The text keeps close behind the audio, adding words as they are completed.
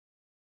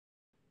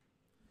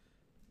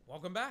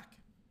Welcome back.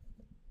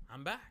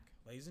 I'm back,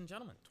 ladies and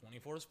gentlemen.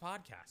 24's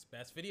podcast,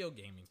 best video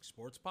gaming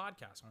sports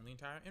podcast on the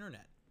entire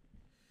internet.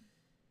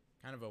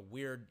 Kind of a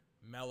weird,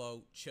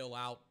 mellow,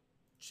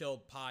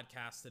 chilled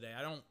podcast today.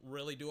 I don't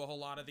really do a whole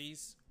lot of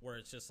these where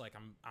it's just like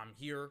I'm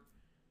here,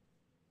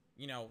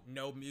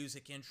 no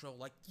music intro.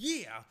 Like,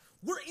 yeah,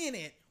 we're in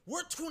it.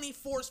 We're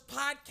 24's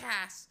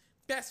podcast,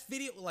 best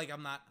video. Like,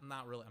 I'm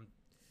not really.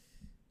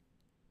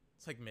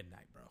 It's like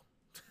midnight, bro.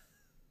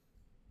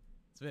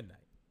 It's midnight.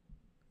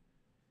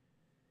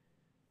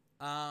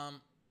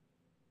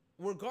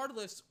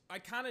 Regardless, I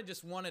kind of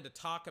just wanted to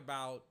talk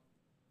about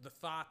the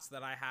thoughts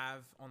that I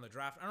have on the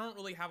draft. I don't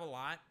really have a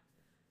lot.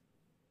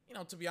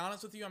 To be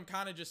honest with you, I'm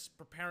kind of just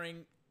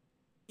preparing.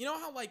 You know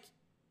how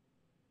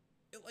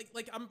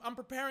I'm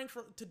preparing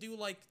to do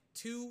like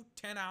two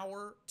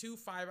 5-hour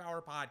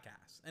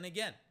podcasts. And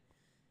again,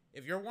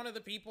 if you're one of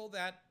the people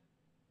that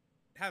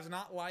has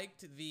not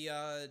liked the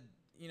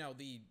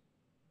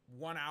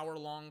 1 hour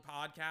long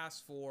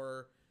podcast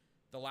for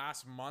the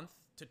last month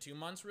to 2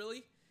 months,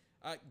 really,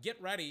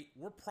 get ready.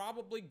 We're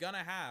probably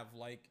gonna have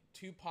like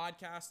two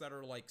podcasts that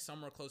are like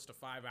somewhere close to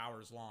 5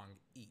 hours long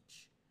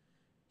each.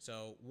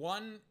 So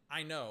one,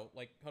 I know,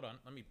 like, hold on,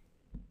 let me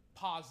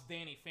pause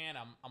Danny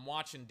Phantom. I'm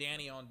watching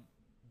Danny on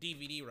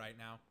DVD right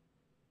now.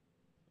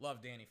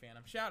 Love Danny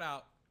Phantom. Shout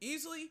out.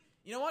 Easily,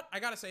 you know what? I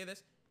gotta say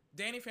this.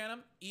 Danny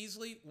Phantom,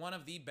 easily one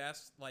of the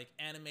best like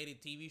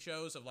animated TV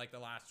shows of like the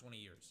last 20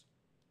 years.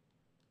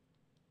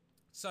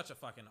 Such a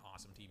fucking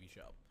awesome TV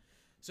show.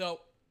 So,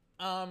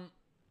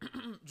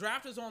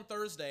 draft is on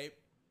Thursday.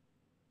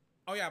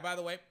 Oh yeah, by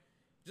the way,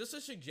 just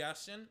a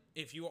suggestion,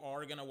 if you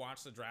are going to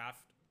watch the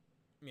draft,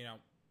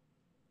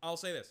 I'll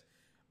say this.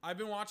 I've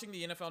been watching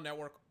the NFL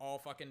Network all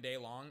fucking day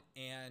long,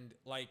 and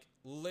like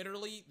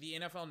literally the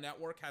NFL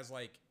Network has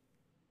like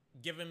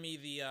given me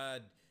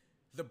the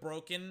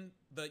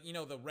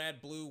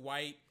red, blue,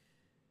 white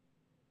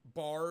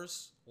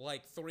bars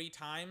like 3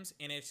 times,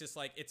 and it's just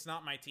like it's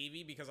not my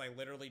TV because I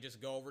literally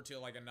just go over to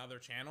like another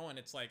channel, and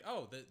it's like,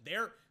 oh,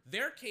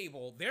 their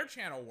cable, their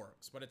channel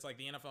works, but it's like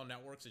the NFL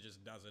Networks, it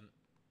just doesn't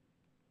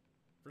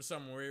for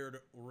some weird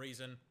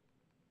reason.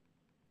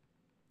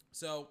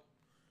 So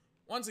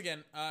once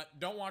again,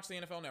 don't watch the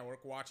NFL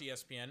Network, watch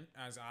ESPN,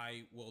 as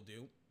I will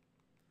do.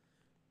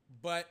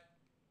 But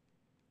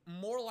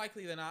more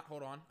likely than not,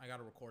 hold on, I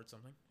gotta record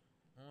something.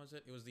 What was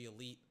it? It was the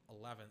Elite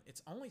 11.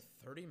 It's only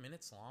 30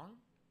 minutes long.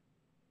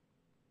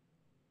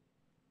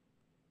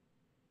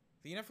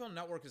 The NFL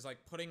Network is like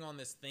putting on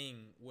this thing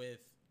with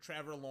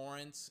Trevor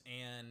Lawrence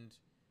and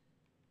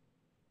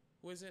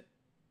who is it?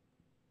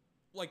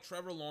 Like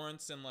Trevor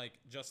Lawrence and like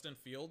Justin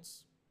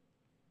Fields.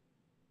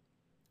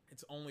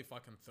 It's only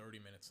fucking 30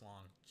 minutes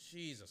long.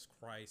 Jesus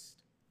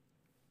Christ.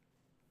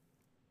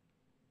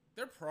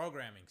 Their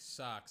programming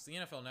sucks. The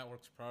NFL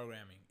Network's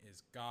programming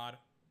is god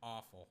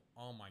awful.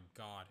 Oh my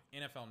god.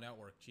 NFL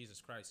Network,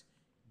 Jesus Christ.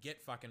 Get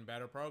fucking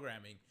better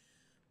programming.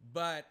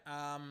 But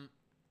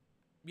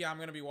yeah, I'm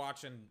going to be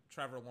watching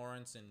Trevor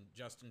Lawrence and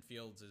Justin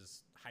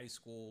Fields' high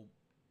school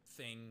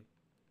thing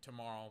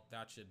tomorrow.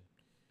 That should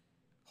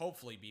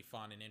hopefully be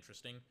fun and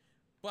interesting.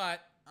 But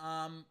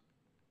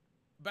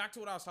back to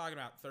what I was talking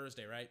about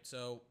Thursday, right?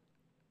 So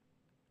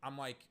I'm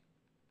like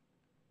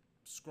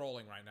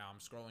scrolling right now. I'm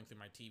scrolling through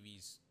my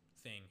TV's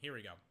thing. Here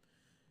we go.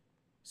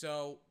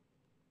 So,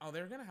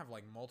 they're going to have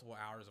like multiple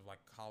hours of like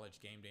college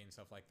game day and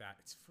stuff like that.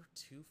 It's for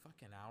 2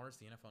 fucking hours,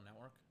 the NFL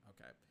Network?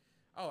 Okay.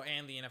 Oh,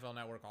 and the NFL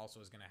Network also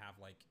is going to have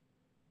like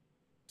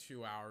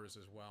 2 hours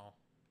as well.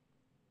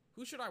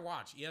 Who should I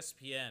watch?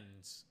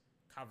 ESPN's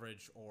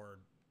coverage or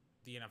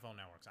the NFL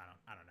Network's?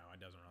 I don't know. It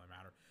doesn't really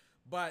matter.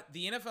 But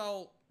the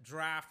NFL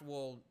draft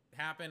will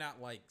happen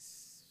at like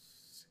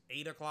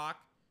 8 o'clock.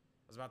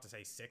 I was about to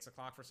say 6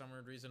 o'clock for some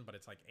weird reason, but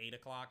it's like 8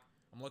 o'clock.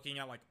 I'm looking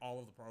at like all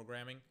of the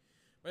programming.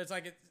 But it's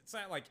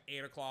at like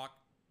 8 o'clock.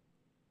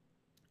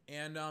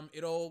 And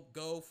it'll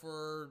go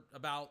for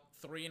about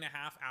 3.5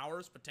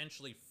 hours,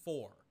 potentially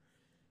 4.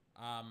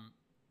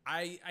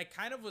 I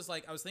kind of was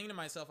like, I was thinking to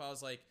myself, I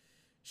was like,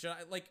 should I,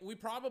 like, we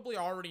probably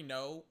already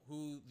know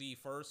who the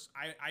first,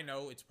 I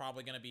know it's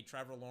probably going to be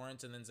Trevor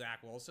Lawrence and then Zach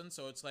Wilson.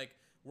 So it's like,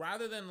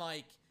 rather than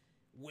like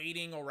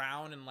waiting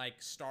around and like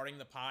starting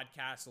the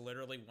podcast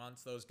literally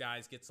once those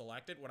guys get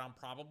selected, what I'm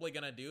probably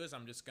going to do is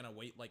I'm just going to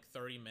wait like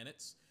 30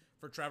 minutes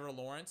for Trevor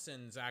Lawrence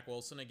and Zach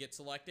Wilson to get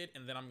selected,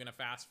 and then I'm going to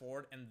fast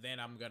forward, and then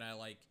I'm going to,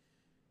 like,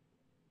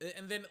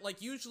 and then,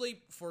 like,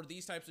 usually for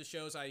these types of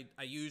shows, I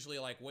usually,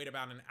 like, wait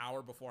about an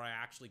hour before I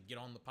actually get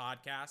on the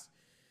podcast,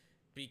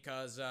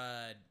 because,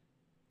 I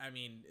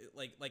mean,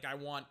 like I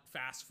want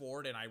fast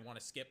forward, and I want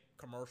to skip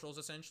commercials,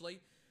 essentially,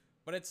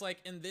 but it's, like,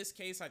 in this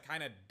case, I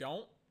kind of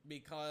don't,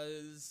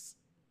 because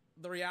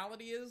the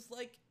reality is,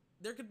 like,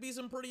 there could be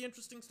some pretty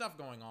interesting stuff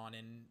going on,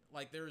 and,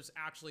 like, there's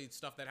actually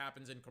stuff that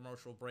happens in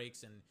commercial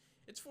breaks, and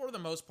it's for the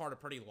most part a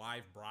pretty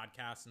live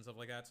broadcast and stuff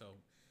like that, so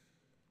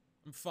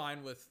I'm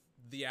fine with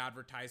the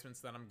advertisements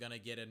that I'm gonna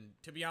get, and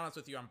to be honest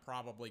with you, I'm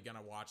probably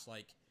gonna watch,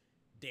 like,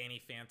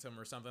 Danny Phantom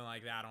or something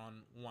like that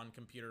on one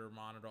computer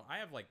monitor. I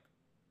have, like,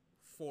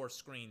 4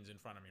 screens in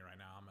front of me right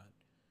now. I'm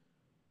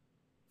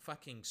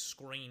fucking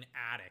screen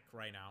addict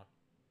right now.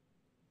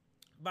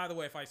 By the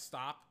way, if I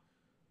stop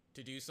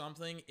to do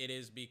something, it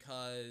is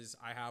because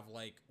I have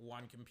like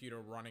one computer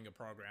running a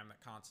program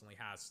that constantly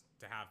has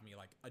to have me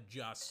like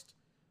adjust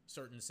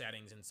certain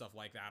settings and stuff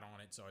like that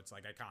on it. So it's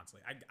like I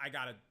constantly, I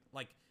gotta,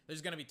 like,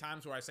 there's gonna be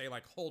times where I say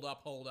like hold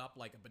up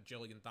like a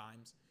bajillion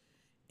times,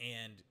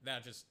 and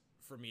that just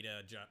for me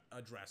to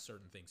address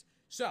certain things.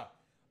 So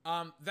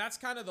that's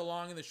kind of the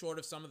long and the short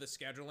of some of the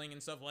scheduling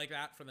and stuff like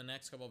that for the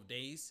next couple of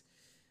days.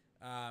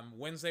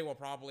 Wednesday we'll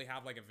probably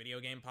have like a video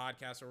game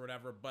podcast or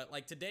whatever, but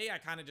like today I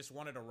kind of just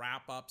wanted to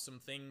wrap up some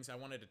things. I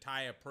wanted to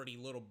tie a pretty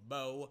little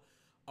bow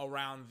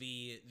around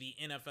the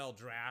NFL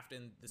draft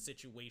and the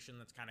situation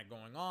that's kind of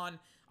going on.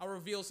 I'll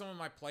reveal some of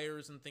my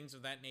players and things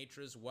of that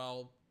nature as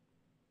well,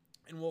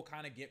 and we'll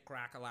kind of get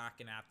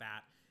crack-a-lacking at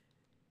that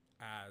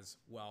as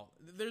well.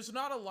 There's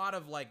not a lot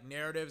of like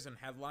narratives and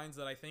headlines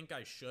that I think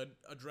I should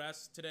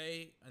address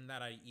today, and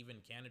that I even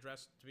can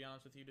address, to be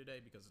honest with you,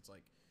 today, because it's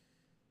like,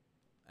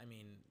 I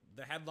mean,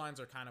 the headlines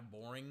are kind of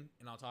boring,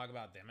 and I'll talk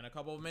about them in a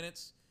couple of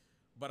minutes.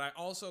 But I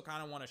also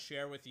kind of want to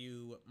share with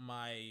you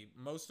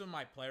most of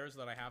my players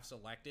that I have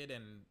selected,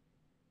 and,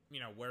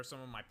 you know, where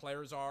some of my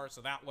players are,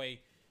 so that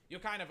way you'll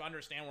kind of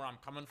understand where I'm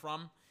coming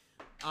from.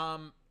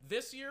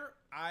 This year,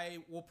 I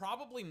will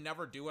probably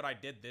never do what I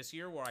did this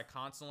year, where I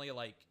constantly,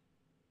 like,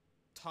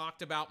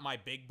 talked about my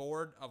big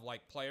board of,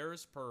 like,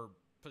 players per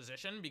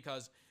position,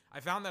 because I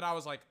found that I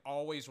was, like,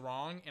 always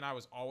wrong, and I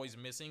was always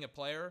missing a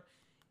player.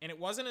 And it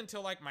wasn't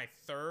until, like, my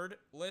third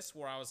list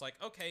where I was like,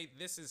 okay,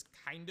 this is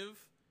kind of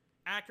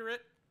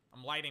accurate.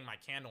 I'm lighting my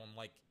candle, and,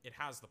 like, it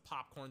has the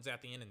popcorns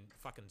at the end, and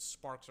fucking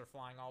sparks are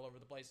flying all over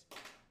the place.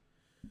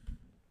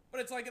 But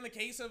it's, like, in the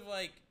case of,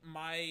 like,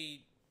 my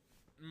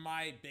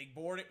big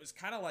board, it was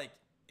kind of, like,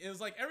 it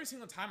was, like, every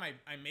single time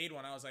I made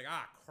one, I was like,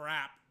 ah,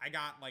 crap.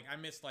 I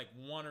missed, like,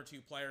 one or two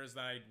players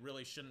that I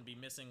really shouldn't be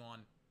missing on.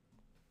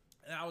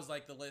 And that was,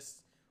 like, the list,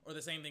 or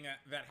the same thing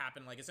that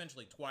happened, like,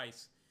 essentially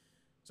twice.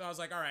 So I was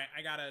like, all right,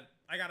 I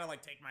gotta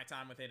like take my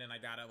time with it, and I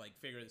gotta like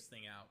figure this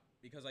thing out,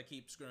 because I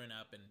keep screwing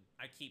up and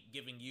I keep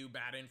giving you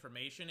bad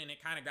information. And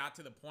it kind of got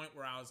to the point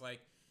where I was like,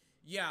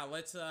 yeah,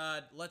 let's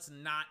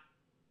not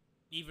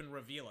even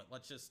reveal it.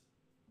 Let's just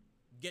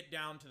get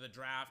down to the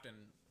draft and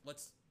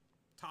let's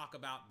talk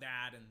about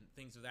that and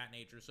things of that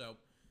nature. So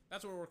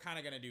that's what we're kind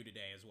of going to do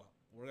today as well.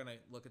 We're going to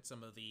look at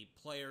some of the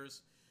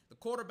players, the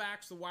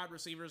quarterbacks, the wide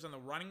receivers, and the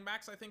running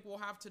backs I think we'll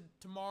have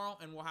tomorrow,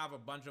 and we'll have a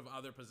bunch of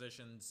other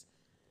positions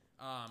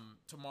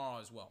tomorrow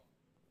as well.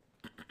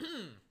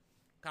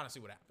 Kind of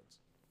see what happens.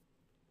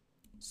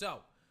 So,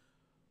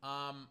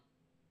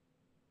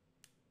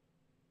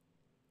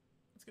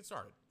 let's get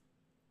started.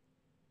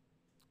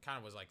 Kind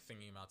of was like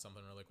thinking about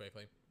something really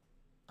quickly.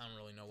 I don't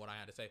really know what I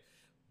had to say.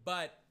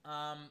 But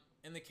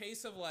in the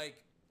case of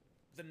like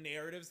the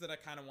narratives that I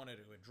kind of wanted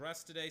to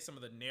address today, some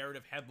of the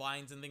narrative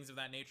headlines and things of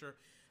that nature,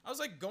 I was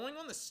like going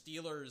on the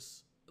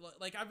Steelers.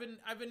 Like I've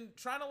been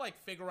trying to like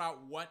figure out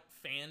what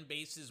fan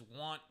bases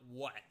want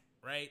what,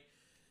 right?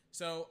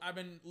 So I've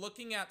been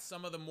looking at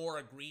some of the more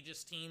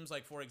egregious teams,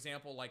 like for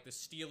example, like the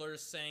Steelers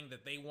saying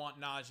that they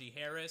want Najee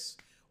Harris,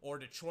 or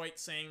Detroit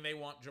saying they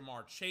want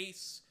Jamar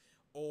Chase,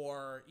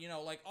 or, you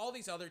know, like all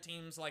these other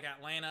teams like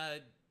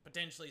Atlanta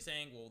potentially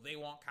saying, well, they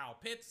want Kyle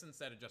Pitts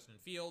instead of Justin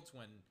Fields,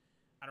 when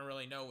I don't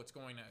really know what's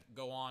going to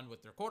go on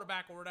with their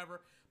quarterback or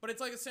whatever. But it's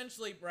like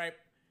essentially, right,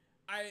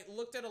 I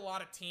looked at a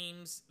lot of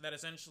teams that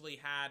essentially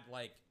had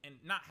like, and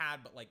not had,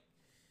 but like,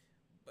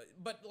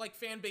 but like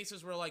fan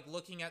bases were like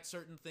looking at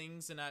certain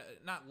things, and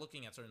not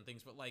looking at certain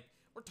things, but like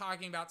we're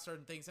talking about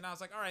certain things, and I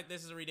was like, all right,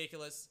 this is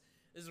ridiculous.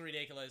 This is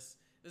ridiculous.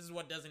 This is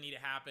what doesn't need to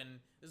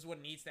happen. This is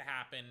what needs to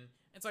happen.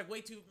 It's like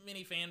way too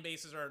many fan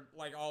bases are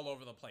like all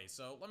over the place.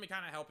 So let me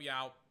kind of help you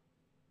out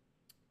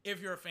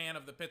if you're a fan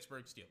of the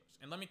Pittsburgh Steelers.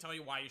 And let me tell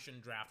you why you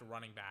shouldn't draft a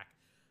running back,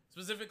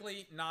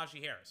 specifically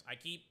Najee Harris. I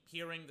keep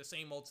hearing the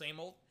same old,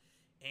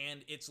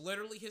 and it's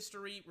literally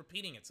history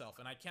repeating itself.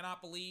 And I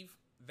cannot believe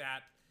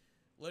that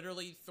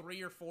literally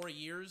 3 or 4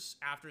 years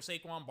after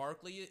Saquon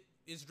Barkley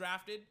is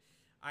drafted,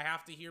 I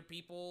have to hear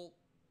people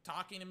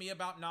talking to me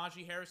about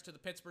Najee Harris to the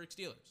Pittsburgh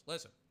Steelers.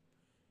 Listen,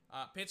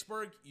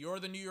 Pittsburgh, you're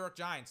the New York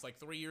Giants like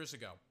 3 years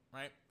ago,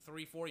 right?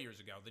 4 years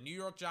ago. The New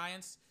York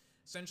Giants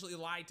essentially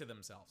lied to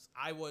themselves.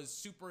 I was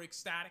super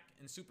ecstatic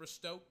and super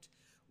stoked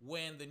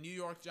when the New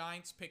York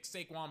Giants picked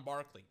Saquon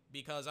Barkley,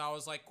 because I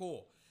was like,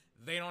 cool,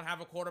 they don't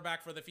have a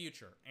quarterback for the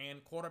future,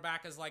 and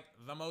quarterback is like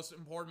the most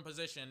important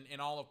position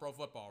in all of pro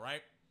football,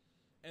 right?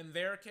 In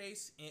their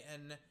case,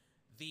 in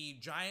the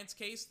Giants'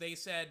 case, they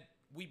said,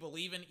 we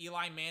believe in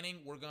Eli Manning.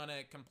 We're going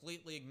to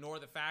completely ignore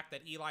the fact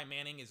that Eli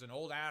Manning is an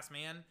old-ass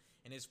man,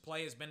 and his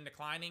play has been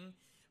declining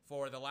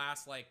for the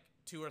last, like,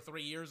 2 or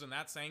 3 years, and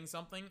that's saying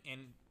something.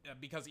 And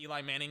because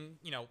Eli Manning,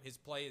 you know, his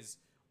play is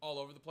all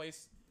over the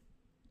place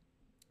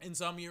in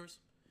some years.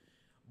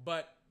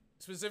 But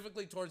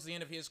specifically towards the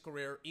end of his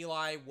career,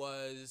 Eli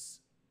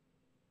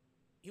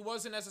he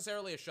wasn't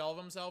necessarily a shell of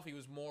himself. He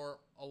was more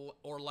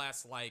or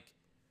less like,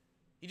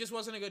 he just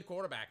wasn't a good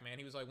quarterback, man.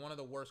 He was like one of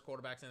the worst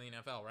quarterbacks in the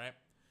NFL, right?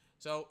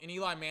 So in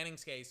Eli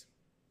Manning's case,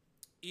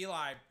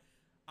 Eli,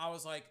 I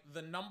was like,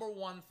 the number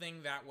one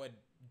thing that would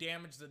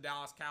damage the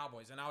Dallas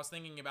Cowboys, and I was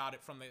thinking about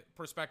it from the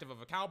perspective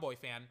of a Cowboy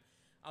fan,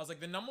 I was like,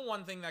 the number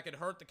one thing that could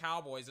hurt the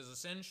Cowboys is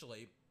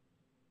essentially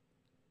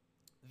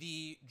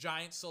the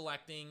Giants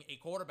selecting a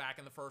quarterback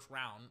in the first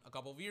round a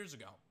couple of years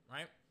ago,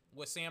 right?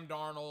 With Sam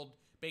Darnold,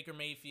 Baker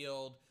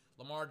Mayfield,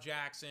 Lamar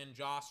Jackson,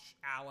 Josh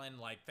Allen.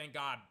 Like, thank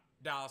God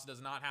Dallas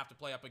does not have to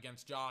play up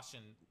against Josh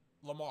and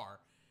Lamar.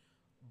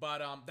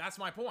 But that's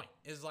my point,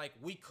 is like,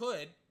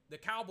 the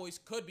Cowboys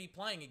could be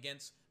playing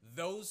against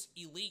those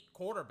elite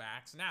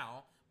quarterbacks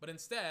now, but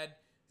instead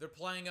they're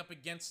playing up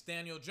against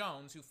Daniel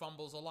Jones, who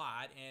fumbles a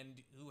lot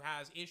and who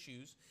has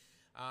issues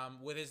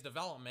with his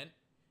development.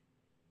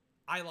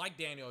 I like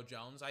Daniel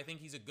Jones. I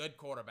think he's a good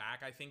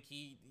quarterback. I think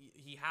he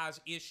has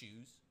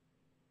issues.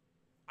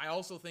 I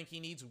also think he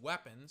needs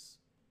weapons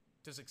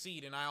to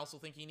succeed, and I also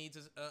think he needs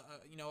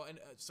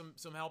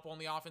some help on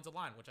the offensive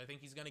line, which I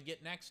think he's going to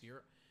get next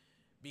year,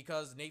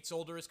 because Nate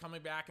Solder is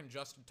coming back and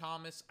Justin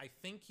Thomas, I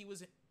think he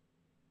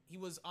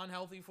was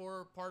unhealthy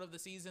for part of the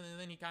season, and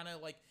then he kind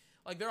of like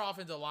their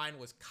offensive line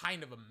was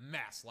kind of a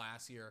mess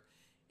last year,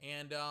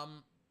 and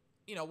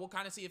we'll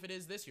kind of see if it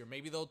is this year.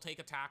 Maybe they'll take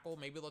a tackle,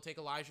 maybe they'll take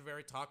Elijah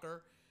Very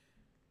Tucker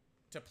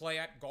to play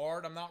at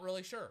guard. I'm not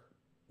really sure.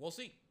 We'll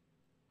see.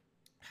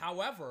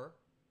 However,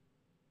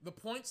 the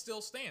point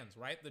still stands,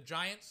 right? The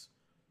Giants,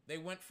 they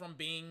went from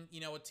being,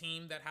 a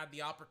team that had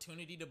the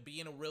opportunity to be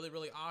in a really,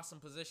 really awesome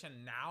position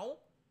now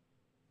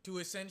to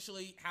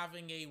essentially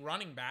having a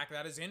running back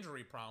that is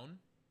injury prone,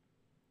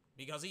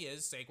 because he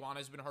is. Saquon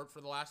has been hurt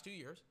for the last 2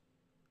 years.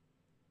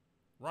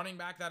 Running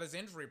back that is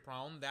injury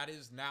prone, that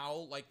is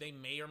now, like, they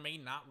may or may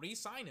not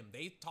re-sign him.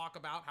 They talk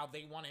about how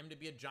they want him to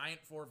be a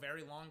Giant for a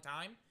very long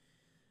time.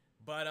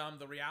 But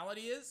the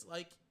reality is,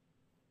 like,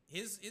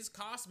 his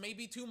cost may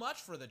be too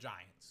much for the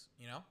Giants,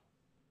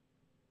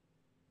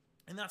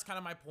 And that's kind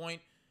of my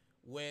point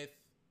with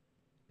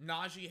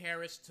Najee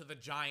Harris to the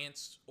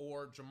Giants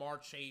or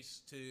Jamar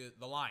Chase to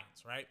the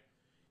Lions, right?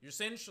 You're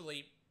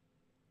essentially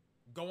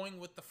going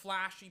with the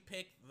flashy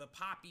pick, the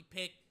poppy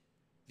pick,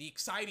 the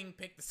exciting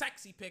pick, the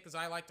sexy pick, as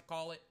I like to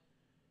call it,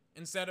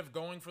 instead of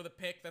going for the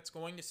pick that's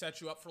going to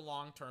set you up for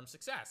long-term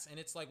success. And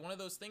it's like one of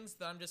those things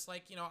that I'm just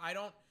like,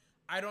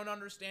 I don't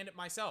understand it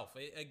myself.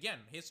 Again,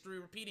 history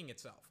repeating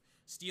itself.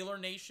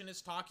 Steeler Nation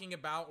is talking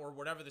about, or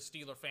whatever the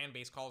Steeler fan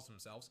base calls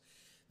themselves,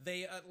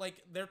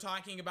 they're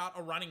talking about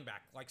a running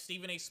back. Like,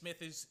 Stephen A.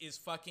 Smith is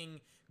fucking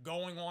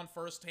going on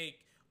First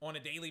Take on a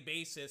daily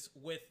basis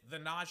with the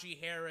Najee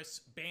Harris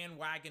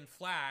bandwagon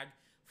flag,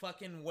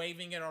 fucking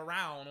waving it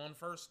around on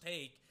First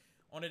Take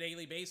on a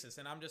daily basis.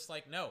 And I'm just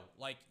like, no,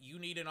 like, you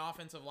need an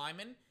offensive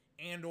lineman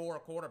and or a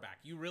quarterback.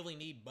 You really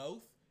need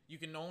both. You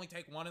can only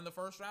take one in the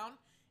first round.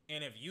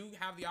 And if you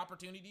have the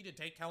opportunity to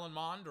take Kellen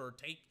Mond or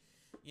take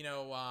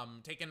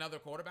another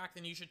quarterback,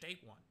 then you should take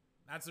one.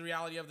 That's the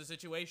reality of the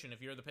situation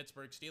if you're the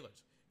Pittsburgh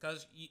Steelers.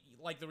 Because,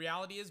 the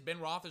reality is Ben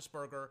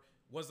Roethlisberger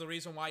was the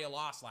reason why you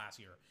lost last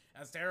year.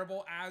 As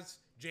terrible as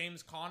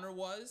James Conner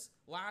was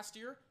last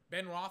year,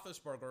 Ben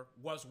Roethlisberger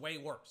was way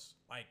worse,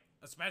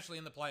 especially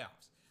in the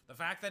playoffs. The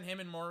fact that him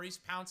and Maurice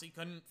Pouncey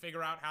couldn't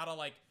figure out how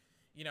to,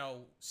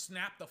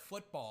 snap the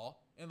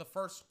football in the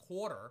first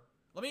quarter.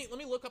 Let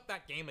me look up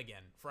that game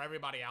again for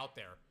everybody out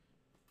there.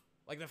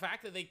 The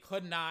fact that they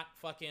could not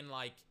fucking,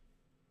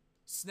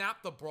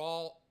 snap the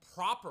ball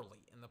properly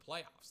in the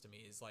playoffs to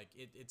me is,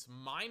 it's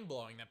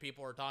mind-blowing that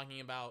people are talking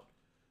about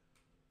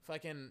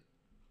fucking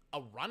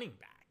a running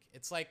back.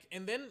 It's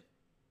and then,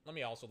 let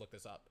me also look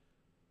this up.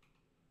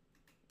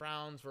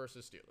 Browns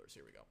versus Steelers.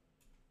 Here we go.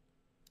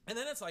 And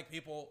then it's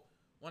people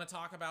want to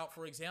talk about,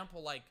 for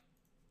example,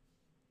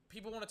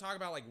 people want to talk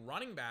about,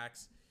 running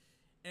backs,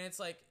 and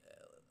it's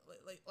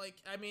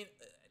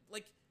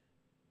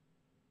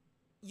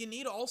you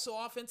need also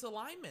offensive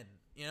linemen,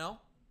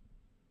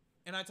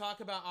 And I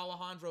talk about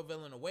Alejandro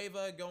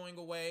Villanueva going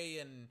away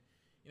and,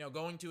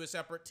 going to a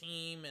separate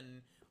team,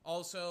 and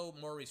also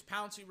Maurice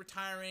Pouncey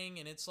retiring,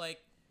 and it's the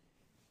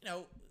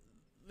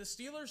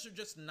Steelers are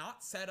just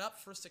not set up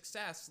for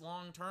success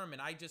long term,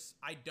 and I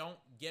don't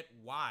get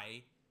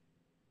why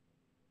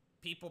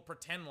people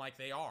pretend like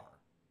they are.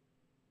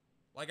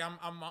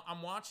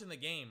 I'm watching the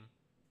game,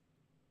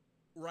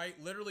 right?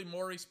 Literally,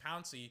 Maurice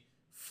Pouncey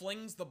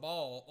flings the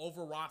ball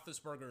over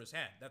Roethlisberger's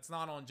head. That's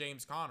not on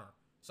James Conner.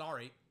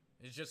 Sorry,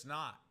 it's just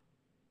not.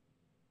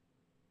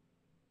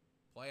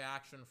 Play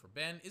action for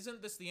Ben.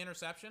 Isn't this the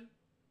interception?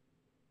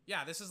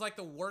 Yeah, this is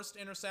the worst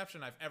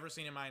interception I've ever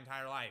seen in my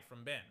entire life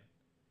from Ben.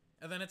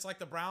 And then it's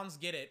the Browns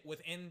get it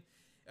within,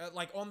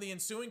 on the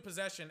ensuing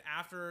possession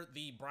after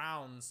the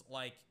Browns,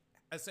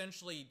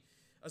 essentially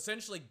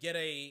get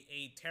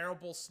a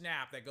terrible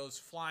snap that goes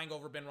flying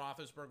over Ben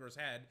Roethlisberger's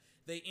head.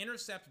 They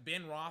intercept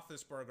Ben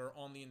Roethlisberger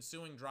on the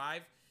ensuing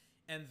drive,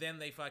 and then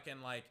they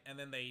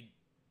they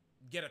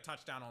get a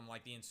touchdown on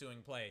the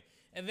ensuing play.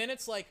 And then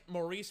it's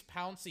Maurice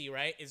Pouncey,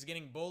 right, is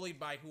getting bullied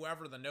by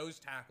whoever the nose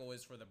tackle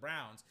is for the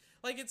Browns.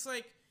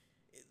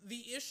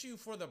 The issue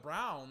for the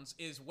Browns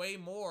is way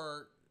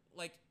more,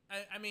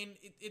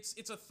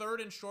 it's a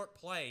third and short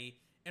play,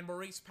 and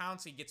Maurice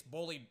Pouncey gets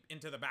bullied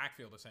into the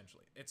backfield,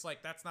 essentially. It's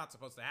like, that's not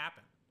supposed to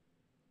happen.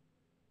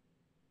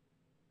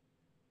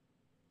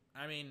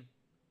 I mean,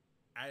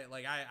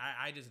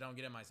 I just don't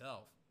get it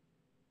myself.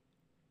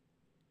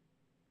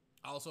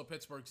 Also,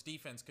 Pittsburgh's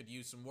defense could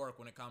use some work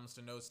when it comes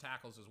to nose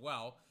tackles as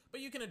well,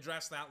 but you can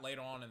address that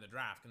later on in the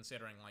draft,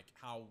 considering like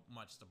how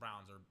much the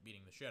Browns are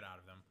beating the shit out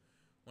of them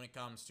when it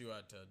comes to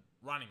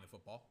running the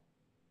football.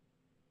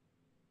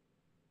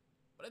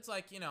 But it's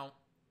like, you know,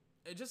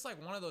 it's just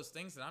like one of those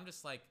things that I'm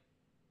just like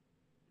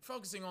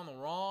focusing on the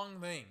wrong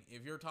thing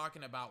if you're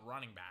talking about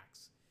running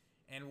backs.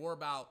 And we're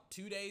about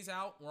 2 days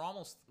out.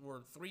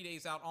 We're 3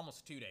 days out,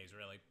 almost 2 days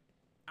really,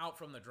 out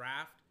from the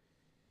draft.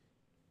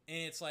 And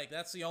it's like,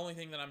 that's the only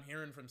thing that I'm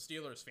hearing from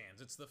Steelers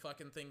fans. It's the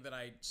fucking thing that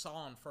I saw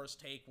on First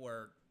Take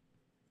where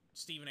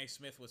Stephen A.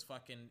 Smith was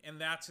fucking,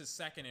 and that's his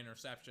second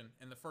interception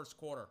in the first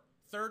quarter.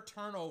 Third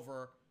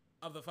turnover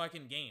of the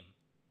fucking game.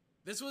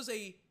 This was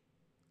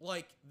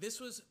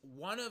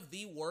one of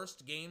the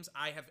worst games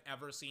I have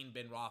ever seen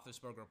Ben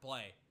Roethlisberger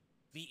play.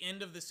 The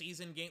end of the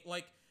season game,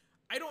 like,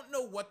 I don't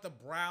know what the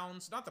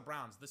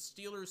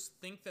Steelers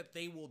think that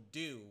they will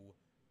do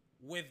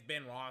with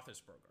Ben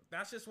Roethlisberger.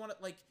 That's just one of,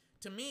 like,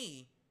 to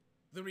me,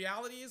 the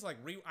reality is, like,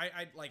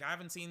 I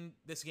haven't seen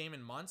this game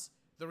in months.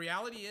 The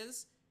reality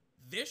is,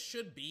 this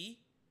should be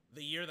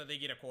the year that they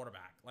get a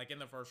quarterback, like, in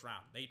the first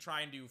round. They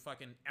try and do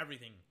fucking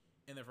everything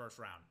in the first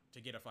round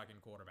to get a fucking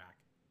quarterback.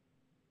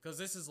 Because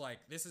this is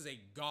a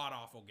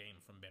god-awful game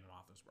from Ben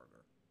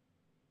Roethlisberger.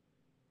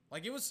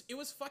 Like, it was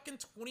fucking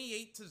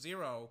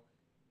 28-0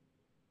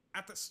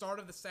 at the start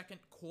of the second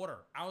quarter.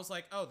 I was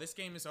like, oh, this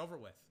game is over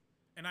with.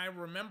 And I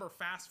remember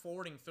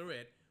fast-forwarding through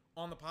it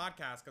on the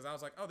podcast because I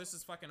was like, oh, this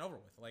is fucking over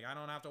with. Like, I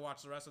don't have to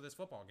watch the rest of this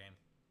football game.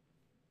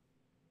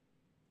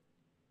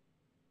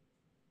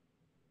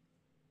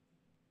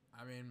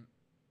 I mean,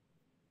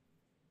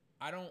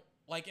 I don't,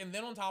 like, and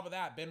then on top of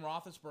that, Ben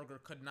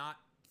Roethlisberger could not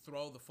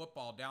throw the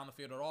football down the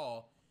field at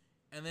all.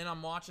 And then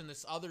I'm watching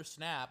this other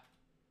snap,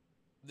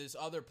 this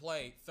other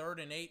play,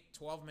 3rd and 8,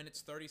 12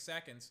 minutes, 30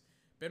 seconds.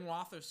 Ben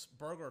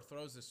Roethlisberger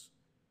throws this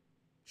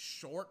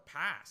short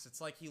pass. It's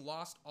like he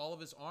lost all of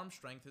his arm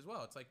strength as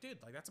well. It's like,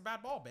 dude, like, that's a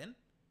bad ball, Ben.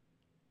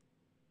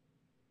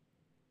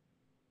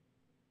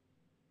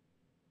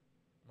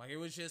 Like,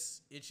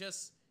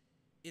 it's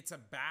a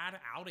bad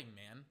outing,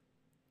 man.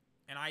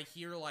 And I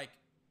hear, like,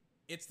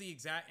 it's the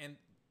exact, and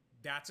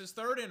that's his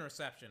 3rd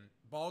interception.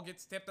 Ball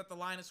gets tipped at the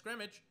line of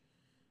scrimmage.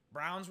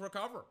 Browns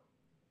recover.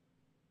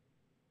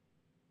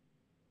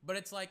 But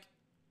it's like,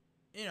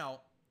 you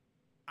know,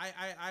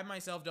 I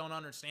myself don't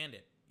understand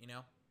it, you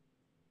know?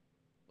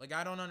 Like,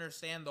 I don't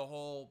understand the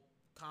whole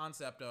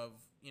concept of,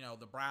 you know,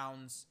 the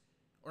Browns,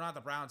 or not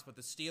the Browns, but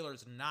the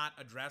Steelers not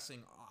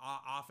addressing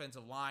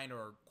offensive line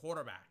or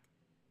quarterback.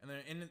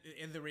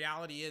 And the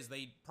reality is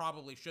they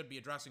probably should be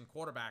addressing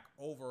quarterback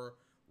over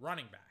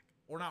running back.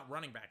 Or not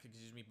running back,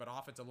 excuse me, but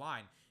offensive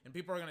line. And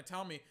people are going to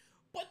tell me,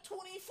 but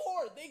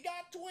 24, they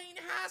got Dwayne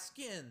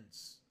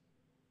Haskins.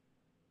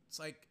 It's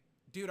like,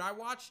 dude, I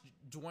watched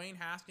Dwayne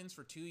Haskins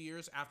for 2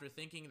 years after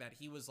thinking that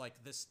he was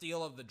like the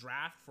steal of the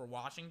draft for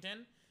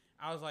Washington.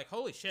 I was like,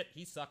 holy shit,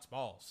 he sucks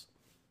balls.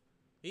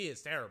 He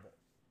is terrible.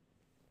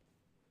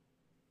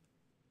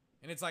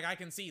 And it's like, I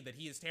can see that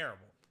he is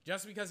terrible.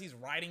 Just because he's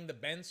riding the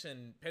bench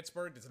in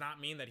Pittsburgh does not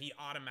mean that he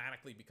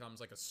automatically becomes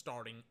like a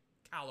starting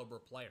caliber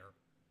player.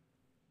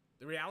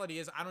 The reality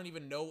is, I don't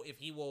even know if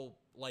he will,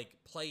 like,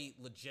 play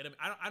legitimate.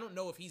 I don't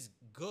know if he's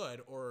good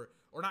or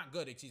not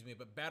good, excuse me,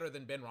 but better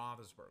than Ben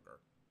Roethlisberger.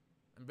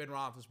 And Ben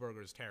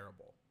Roethlisberger is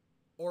terrible.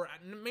 Or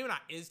maybe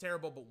not is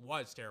terrible, but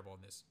was terrible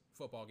in this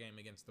football game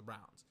against the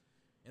Browns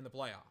in the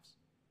playoffs.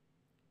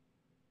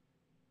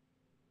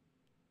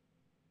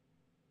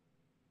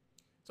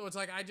 So it's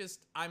like,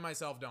 I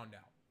myself don't know.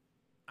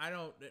 I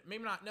don't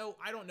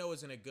know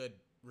isn't a good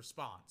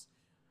response.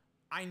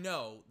 I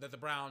know that the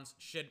Browns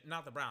should,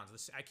 not the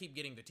Browns, I keep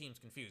getting the teams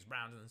confused,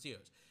 Browns and the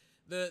Steelers.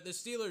 The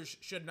Steelers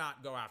should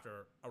not go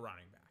after a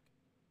running back.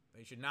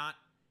 They should not.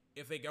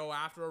 If they go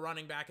after a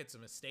running back, it's a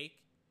mistake.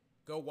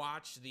 Go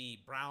watch the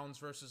Browns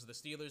versus the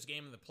Steelers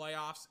game in the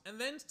playoffs, and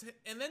then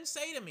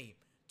say to me,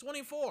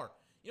 24,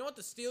 you know what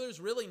the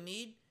Steelers really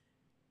need?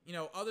 You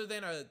know, other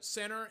than a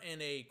center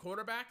and a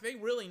quarterback, they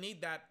really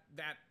need that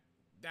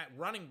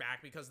running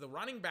back, because the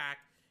running back,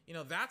 you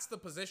know, that's the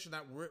position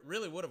that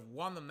really would have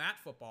won them that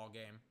football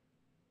game.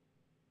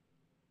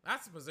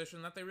 That's the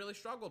position that they really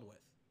struggled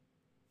with.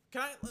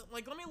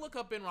 Let me look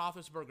up Ben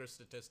Roethlisberger's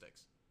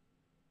statistics.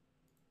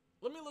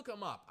 Let me look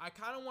them up. I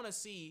kind of want to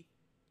see,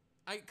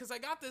 because I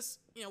got this,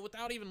 you know,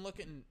 without even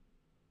looking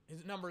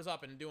his numbers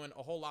up and doing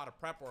a whole lot of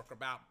prep work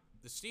about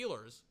the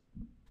Steelers.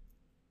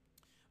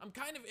 I'm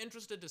kind of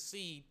interested to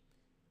see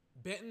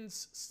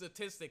Benton's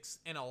statistics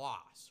in a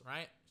loss,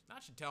 right?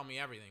 That should tell me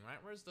everything, right?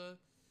 Where's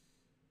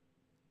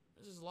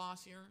his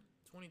loss here?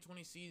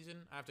 2020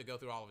 season. I have to go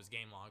through all of his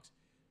game logs.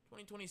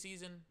 2020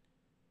 season.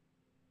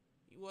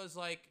 He lost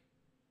like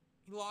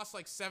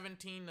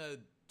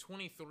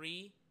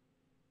 17-23.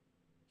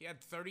 He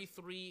had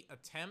 33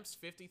 attempts,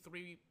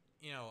 53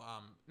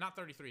 not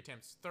 33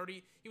 attempts,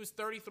 30. He was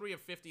 33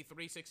 of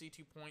 53,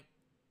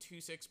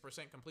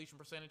 62.26% completion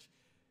percentage,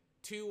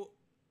 2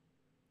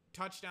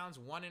 touchdowns,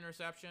 1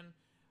 interception.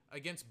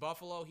 Against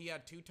Buffalo, he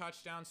had 2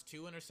 touchdowns,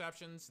 2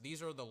 interceptions.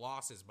 These are the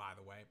losses, by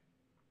the way.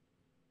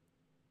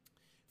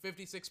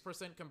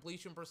 56%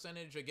 completion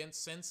percentage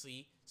against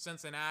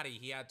Cincinnati.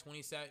 He had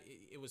 27.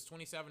 It was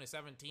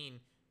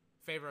 27-17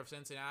 favor of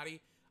Cincinnati.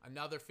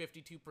 Another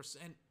 52%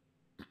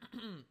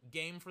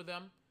 game for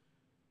them.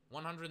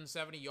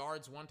 170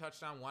 yards, 1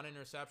 touchdown, 1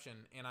 interception.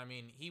 And I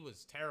mean, he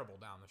was terrible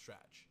down the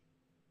stretch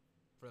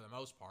for the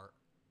most part.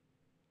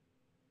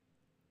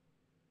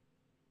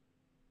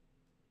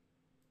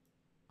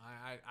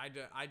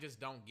 I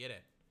just don't get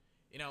it.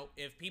 You know,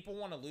 if people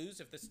want to lose,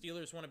 if the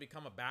Steelers want to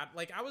become a bad...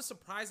 Like, I was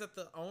surprised that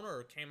the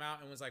owner came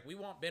out and was like, we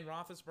want Ben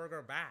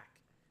Roethlisberger back.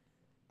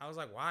 I was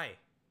like, why?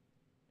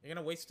 You're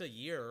going to waste a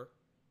year.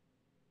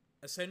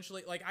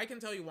 Essentially, like, I can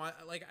tell you why.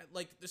 Like,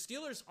 the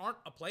Steelers aren't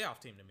a playoff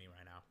team to me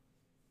right now.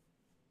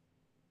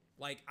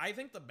 Like, I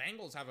think the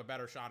Bengals have a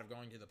better shot of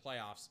going to the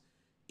playoffs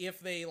if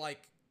they,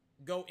 like,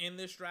 go in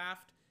this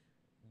draft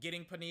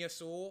getting Penei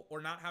Sewell or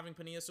not having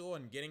Penei Sewell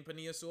and getting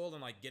Penei Sewell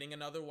and, like, getting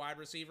another wide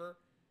receiver.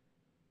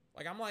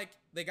 Like, I'm like,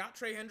 they got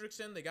Trey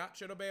Hendrickson, they got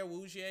Chidobe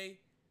Awuzie,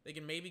 they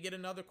can maybe get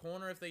another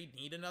corner if they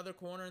need another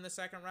corner in the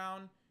second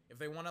round. If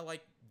they want to,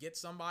 like, get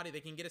somebody,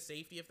 they can get a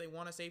safety if they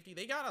want a safety.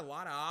 They got a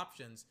lot of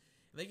options,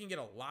 and they can get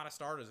a lot of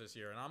starters this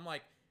year. And I'm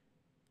like,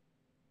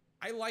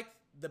 I like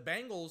the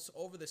Bengals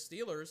over the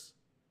Steelers,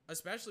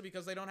 especially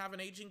because they don't have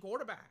an aging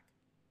quarterback.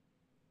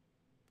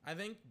 I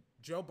think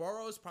Joe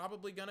Burrow is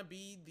probably going to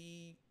be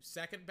the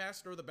second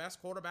best or the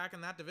best quarterback in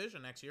that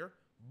division next year.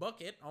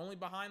 Book it, only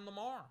behind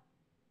Lamar.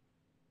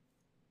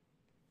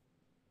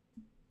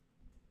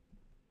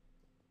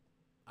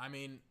 I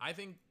mean, I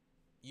think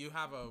you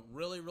have a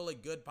really, really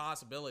good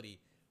possibility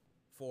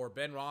for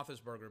Ben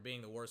Roethlisberger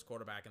being the worst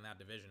quarterback in that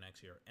division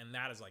next year. And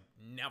that has, like,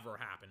 never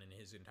happened in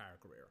his entire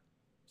career.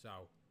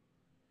 So,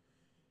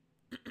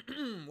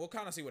 we'll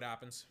kind of see what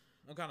happens.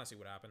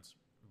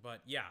 But,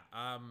 yeah,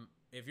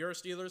 if you're a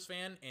Steelers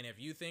fan and if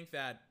you think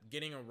that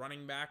getting a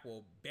running back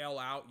will bail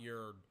out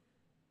your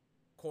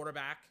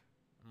quarterback,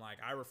 I'm like,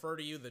 I refer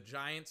to you, the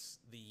Giants,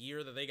 the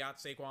year that they got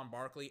Saquon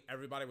Barkley,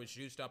 everybody was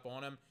juiced up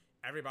on him.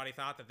 Everybody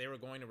thought that they were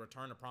going to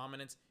return to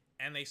prominence,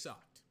 and they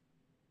sucked.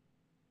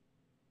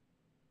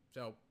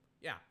 So,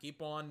 yeah,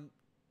 keep on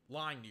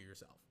lying to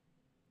yourself.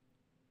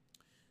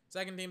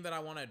 Second team that I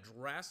want to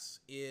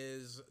address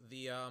is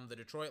the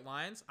Detroit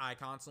Lions. I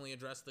constantly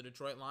address the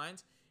Detroit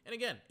Lions. And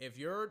again, if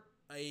you're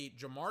a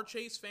Jamar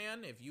Chase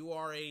fan, if you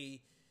are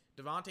a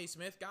Devontae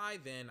Smith guy,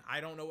 then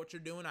I don't know what you're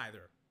doing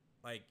either.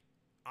 Like,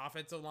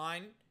 offensive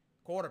line,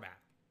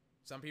 quarterback.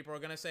 Some people are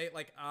going to say,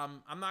 like,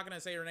 I'm not going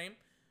to say her name.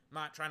 I'm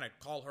not trying to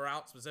call her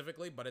out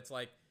specifically, but it's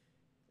like,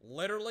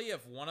 literally,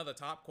 if one of the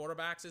top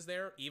quarterbacks is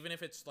there, even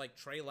if it's like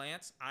Trey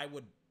Lance, I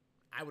would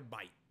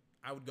bite.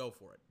 I would go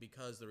for it,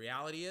 because the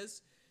reality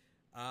is,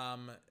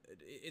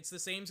 it's the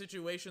same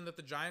situation that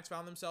the Giants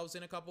found themselves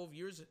in a couple of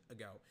years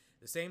ago.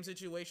 The same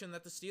situation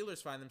that the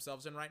Steelers find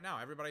themselves in right now.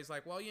 Everybody's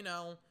like, well, you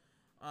know,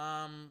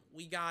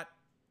 we have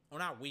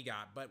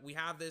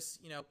this,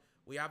 you know,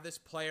 we have this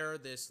player,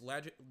 this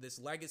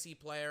legacy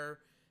player,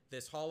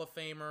 this Hall of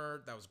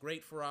Famer that was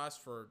great for us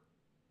for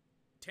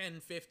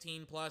 10,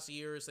 15 plus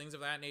years, things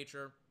of that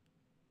nature.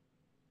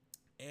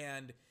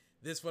 And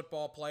this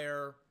football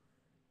player,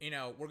 you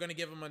know, we're going to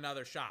give him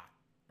another shot,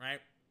 right?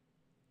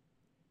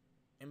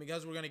 And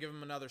because we're going to give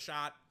him another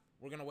shot,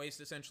 we're going to waste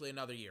essentially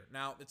another year.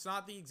 Now, it's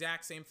not the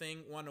exact same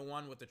thing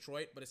one-to-one with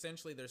Detroit, but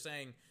essentially they're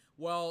saying,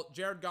 well,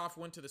 Jared Goff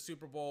went to the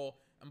Super Bowl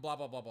and blah,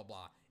 blah, blah, blah,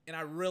 blah. And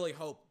I really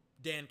hope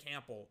Dan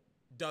Campbell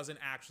doesn't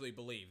actually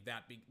believe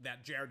that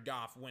Jared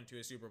Goff went to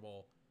a Super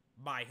Bowl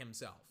by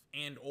himself,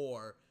 and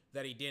or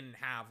that he didn't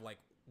have, like,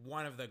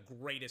 one of the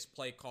greatest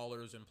play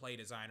callers and play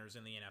designers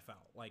in the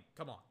NFL. Like,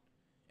 come on.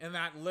 And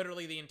that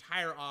literally the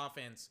entire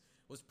offense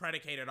was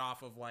predicated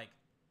off of, like,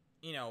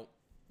 you know,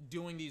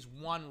 doing these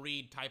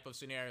one-read type of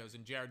scenarios,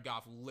 and Jared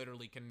Goff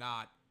literally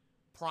cannot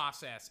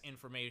process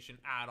information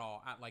at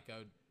all at, like,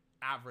 a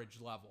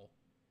average level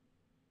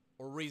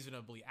or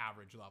reasonably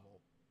average level.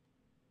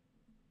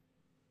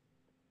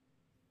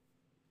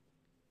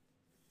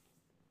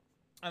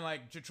 And,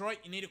 like, Detroit,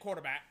 you need a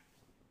quarterback.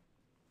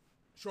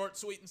 Short,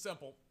 sweet, and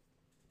simple.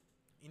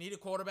 You need a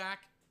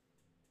quarterback.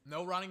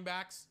 No running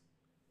backs.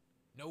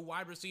 No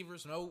wide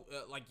receivers. No,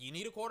 you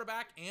need a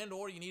quarterback and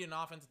or you need an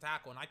offensive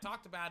tackle. And I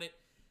talked about it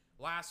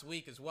last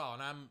week as well.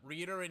 And I'm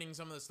reiterating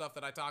some of the stuff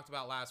that I talked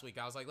about last week.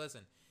 I was like,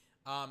 listen,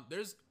 I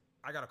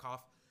got a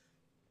cough.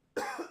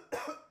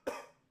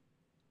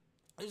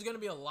 There's going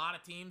to be a lot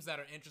of teams that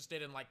are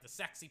interested in, like, the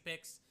sexy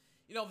picks.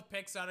 You know, the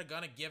picks that are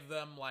going to give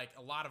them, like,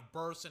 a lot of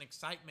bursts and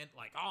excitement.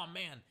 Like, oh,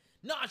 man,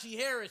 Najee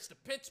Harris to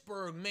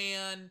Pittsburgh,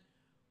 man.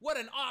 What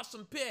an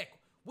awesome pick.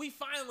 We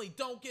finally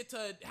don't get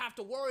to have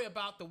to worry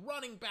about the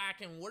running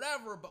back and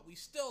whatever, but we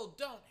still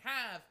don't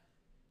have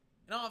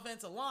an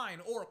offensive line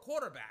or a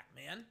quarterback,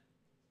 man.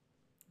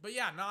 But,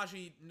 yeah,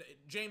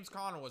 James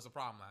Conner was the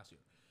problem last year.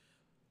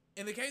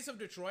 In the case of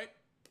Detroit,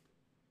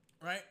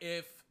 right?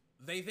 If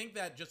they think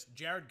that just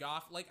Jared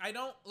Goff, like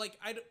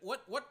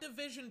what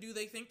division do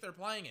they think they're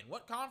playing in?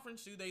 What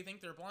conference do they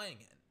think they're playing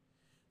in?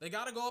 They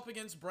got to go up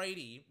against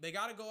Brady. They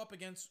got to go up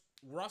against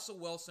Russell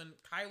Wilson,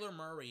 Kyler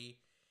Murray,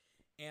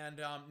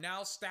 and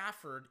now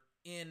Stafford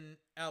in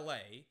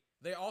LA.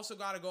 They also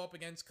got to go up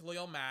against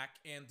Khalil Mack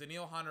and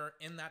Danielle Hunter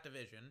in that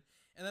division.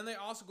 And then they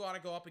also got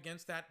to go up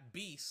against that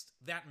beast,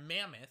 that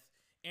mammoth,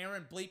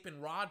 Aaron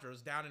Bleepin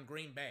Rodgers down in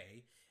Green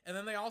Bay. And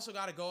then they also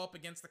got to go up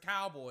against the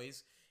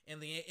Cowboys in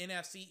the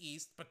NFC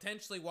East,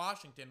 potentially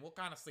Washington. We'll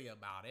kind of see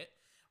about it,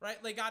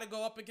 right? They got to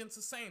go up against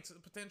the Saints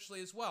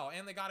potentially as well.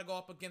 And they got to go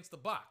up against the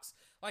Bucks.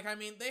 Like, I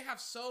mean, they have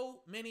so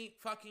many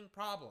fucking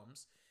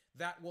problems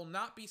that will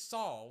not be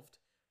solved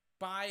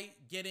by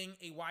getting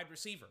a wide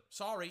receiver.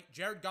 Sorry,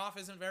 Jared Goff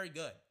isn't very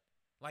good.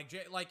 Like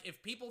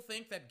if people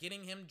think that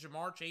getting him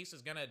Jamar Chase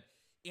is going to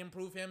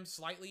improve him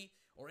slightly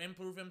or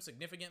improve him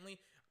significantly,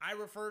 I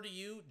refer to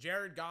you,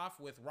 Jared Goff,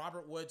 with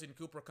Robert Woods and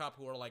Cooper Kupp,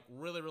 who are like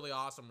really, really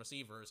awesome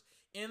receivers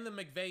in the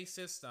McVay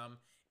system,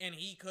 and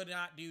he could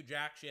not do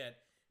jack shit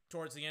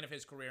towards the end of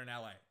his career in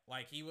LA.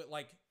 Like, he would,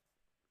 like,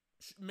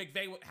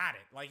 McVay had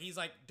it. Like, he's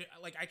like,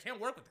 I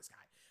can't work with this guy.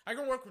 I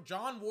can work with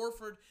John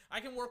Warford. I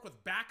can work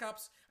with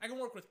backups. I can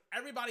work with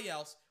everybody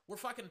else. We're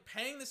fucking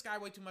paying this guy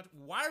way too much.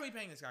 Why are we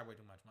paying this guy way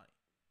too much money?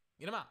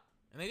 Get him out.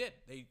 And they did.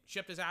 They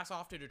shipped his ass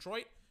off to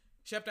Detroit,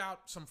 shipped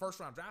out some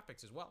first-round draft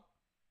picks as well.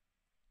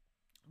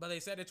 But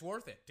they said it's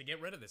worth it to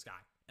get rid of this guy.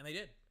 And they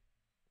did.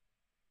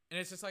 And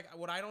it's just like,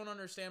 what I don't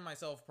understand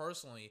myself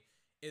personally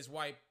is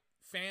why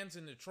fans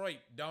in Detroit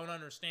don't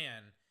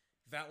understand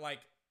that,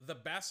 like, the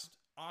best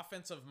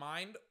offensive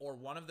mind or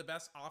one of the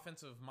best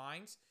offensive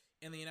minds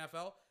in the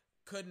NFL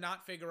could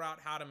not figure out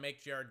how to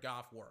make Jared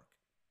Goff work.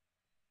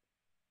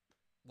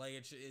 Like,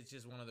 it's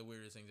just one of the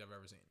weirdest things I've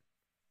ever seen.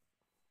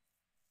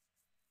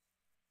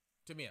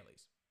 To me, at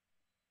least.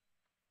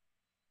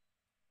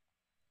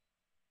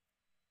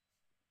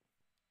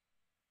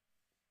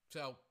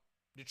 So,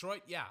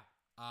 Detroit, yeah,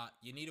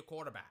 you need a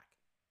quarterback.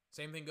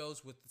 Same thing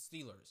goes with the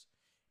Steelers.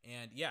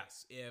 And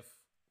yes, if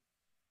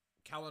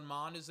Kellen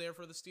Mond is there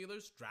for the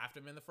Steelers, draft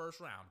him in the first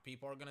round.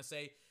 People are going to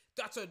say,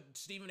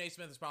 Stephen A.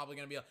 Smith is probably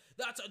going to be like,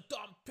 that's a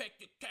dumb pick.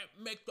 You can't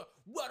make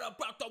what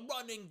about the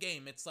running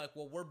game? It's like,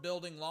 well, we're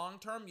building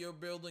long-term. You're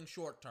building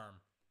short-term.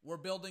 We're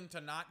building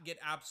to not get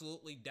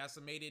absolutely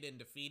decimated and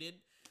defeated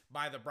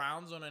by the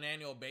Browns on an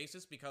annual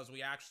basis because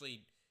we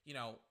actually,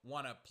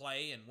 want to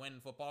play and win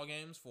football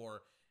games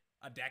for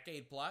a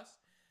decade plus.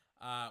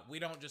 We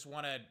don't just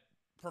want to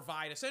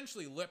provide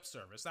essentially lip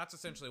service. That's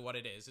essentially what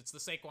it is. It's the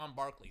Saquon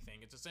Barkley thing.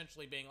 It's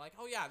essentially being like,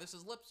 oh yeah, this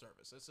is lip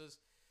service.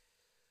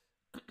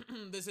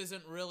 This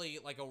isn't really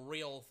like a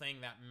real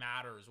thing that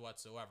matters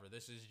whatsoever.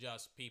 This is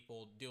just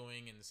people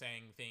doing and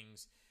saying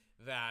things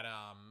that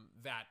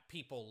that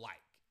people like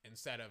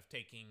instead of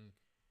taking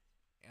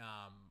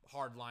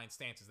hardline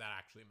stances that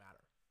actually matter.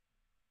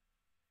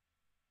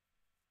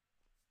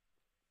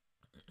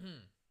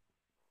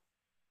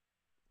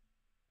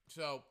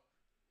 So,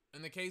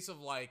 in the case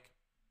of, like,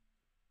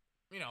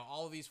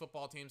 all of these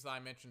football teams that I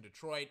mentioned,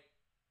 Detroit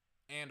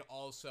and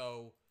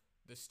also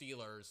the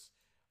Steelers,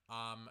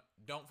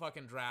 don't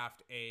fucking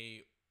draft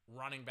a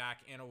running back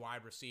and a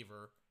wide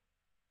receiver.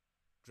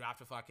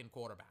 Draft a fucking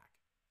quarterback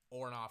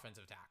or an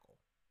offensive tackle.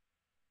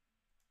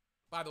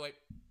 By the way,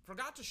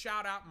 forgot to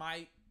shout out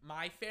my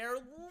fair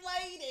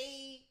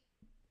lady.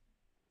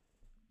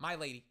 My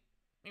lady.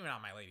 Maybe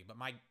not my lady, but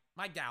my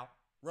gal,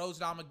 Rose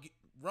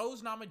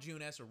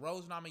Namajunas or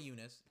Rose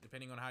Namajunas,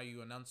 depending on how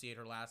you enunciate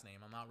her last name.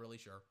 I'm not really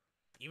sure.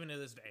 Even to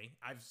this day,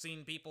 I've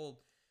seen people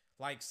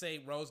like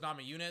say Rose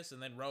Namajunas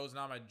and then Rose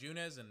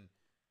Namajunas, and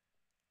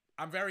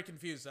I'm very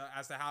confused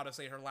as to how to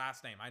say her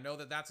last name. I know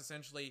that that's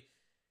essentially,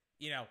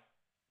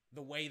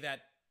 the way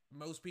that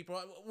most people,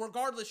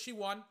 regardless, she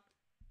won.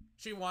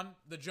 She won.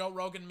 The Joe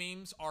Rogan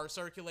memes are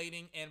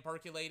circulating and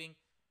percolating.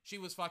 She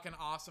was fucking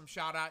awesome.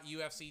 Shout out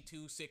UFC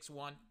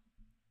 261.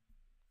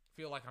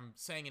 Feel like I'm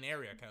saying an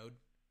area code.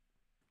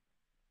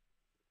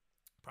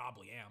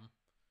 Probably am.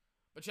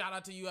 But shout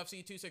out to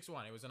UFC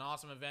 261. It was an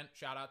awesome event.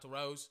 Shout out to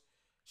Rose.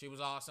 She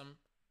was awesome.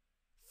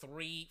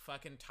 3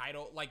 fucking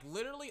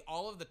literally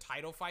all of the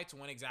title fights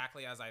went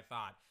exactly as I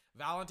thought.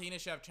 Valentina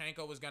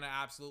Shevchenko was going to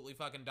absolutely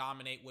fucking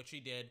dominate, which she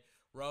did.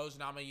 Rose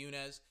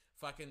Namajunas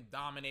fucking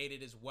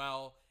dominated as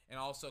well. And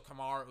also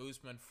Kamaru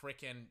Usman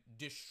freaking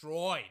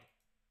destroyed.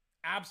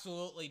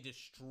 Absolutely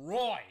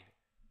destroyed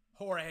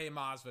Jorge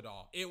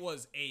Masvidal. It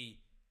was a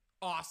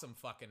awesome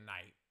fucking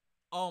night.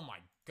 Oh my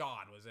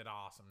God, was it an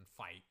awesome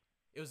fight.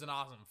 It was an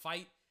awesome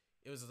fight.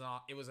 It was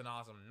an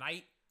awesome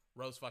night.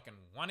 Rose fucking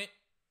won it.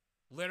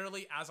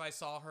 Literally, as I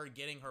saw her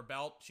getting her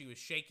belt, she was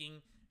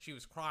shaking. She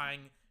was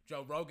crying.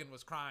 Joe Rogan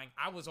was crying.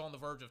 I was on the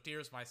verge of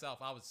tears myself.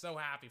 I was so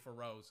happy for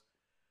Rose.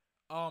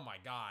 Oh my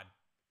God.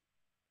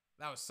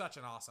 That was such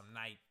an awesome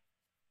night.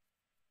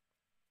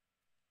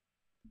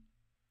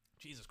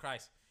 Jesus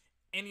Christ.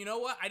 And you know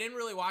what? I didn't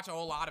really watch a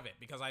whole lot of it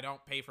because I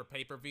don't pay for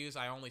pay-per-views.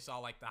 I only saw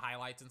like the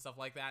highlights and stuff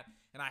like that.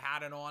 And I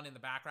had it on in the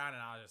background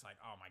and I was just like,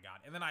 oh my God.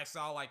 And then I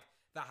saw like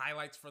the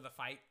highlights for the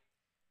fight.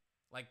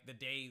 like the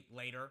day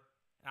later.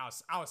 And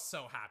I was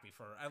so happy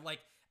for her. Like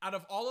out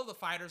of all of the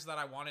fighters that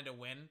I wanted to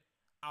win,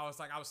 I was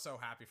so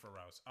happy for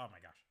Rose. Oh my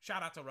gosh.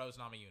 Shout out to Rose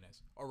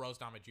Namajunas or Rose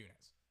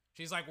Namajunas.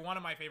 She's like one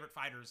of my favorite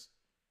fighters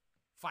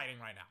fighting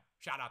right now.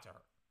 Shout out to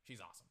her. She's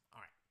awesome.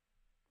 All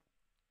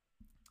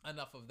right.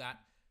 Enough of that.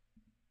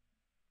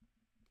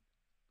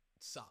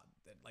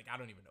 Like I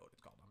don't even know what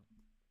it's called.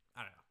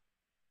 I don't know.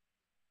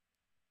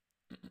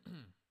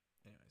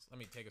 Anyways, let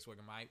me take a swig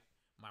of my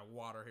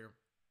water here.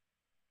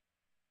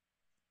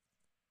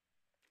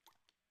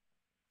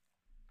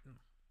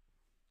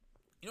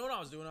 You know what I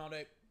was doing all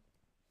day?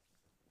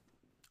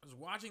 I was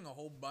watching a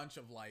whole bunch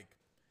of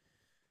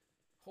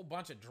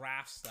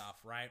draft stuff,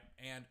 right?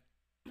 And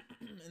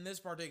in this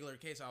particular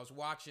case, I was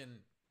watching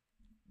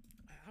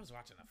a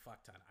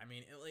fuck ton. I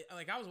mean,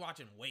 I was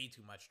watching way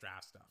too much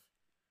draft stuff.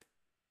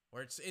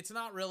 Where it's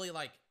not really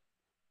like,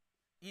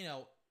 you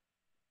know,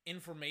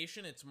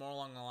 information. It's more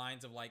along the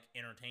lines of like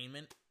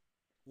entertainment.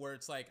 Where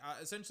it's like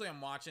essentially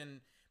I'm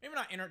watching. Maybe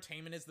not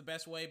entertainment is the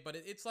best way, but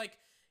it's like,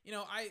 you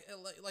know, I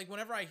like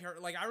whenever I hear,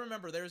 like I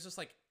remember there was this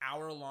like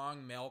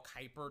hour-long Mel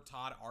Kiper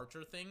Todd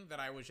Archer thing that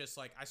I was just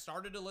like I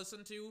started to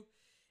listen to,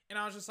 and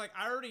I was just like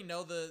I already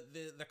know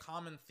the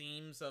common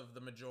themes of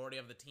the majority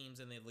of the teams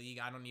in the league.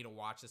 I don't need to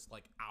watch this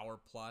like hour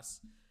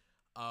plus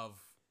of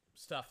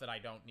stuff that I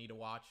don't need to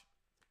watch,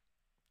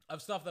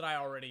 of stuff that I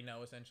already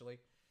know essentially.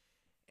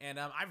 And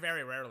I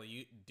very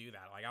rarely do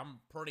that. Like I'm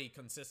pretty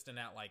consistent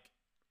at like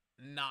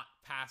not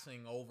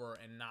passing over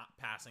and not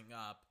passing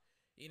up,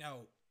 you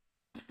know.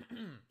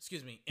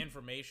 Excuse me,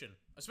 information,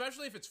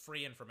 especially if it's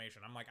free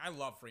information. I'm like, I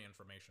love free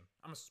information.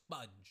 I'm a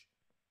sponge.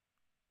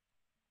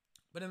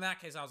 But in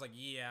that case, I was like,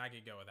 yeah, I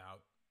could go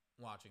without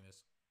watching this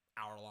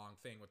hour-long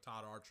thing with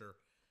Todd Archer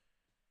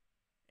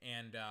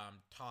and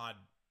Todd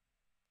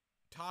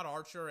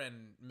Archer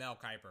and Mel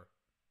Kiper.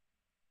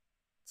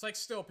 It's like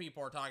still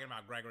people are talking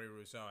about Gregory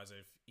Rousseau as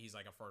if he's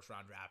like a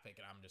first-round draft pick,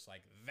 and I'm just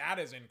like, that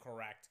is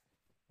incorrect.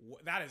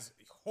 That is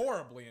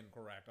horribly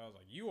incorrect. I was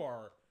like, you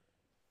are.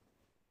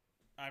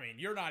 I mean,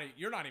 you're not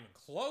even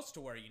close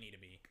to where you need to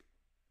be.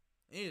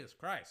 Jesus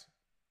Christ.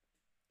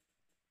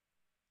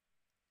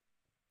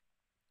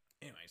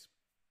 Anyways.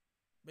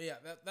 But yeah,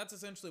 that's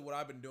essentially what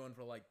I've been doing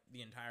for like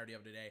the entirety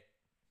of today.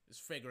 Is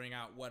figuring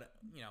out what,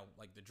 you know,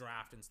 like the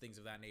draft and things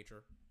of that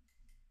nature.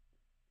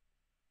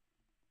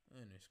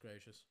 Goodness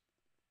gracious.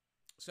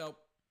 So,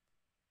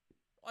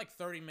 like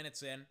 30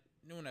 minutes in,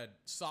 doing a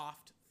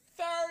soft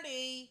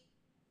 30.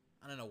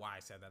 I don't know why I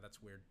said that.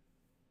 That's weird.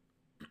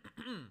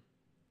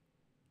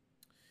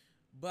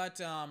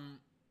 But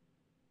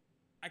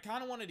I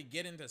kind of wanted to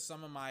get into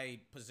some of my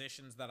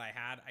positions that I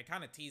had. I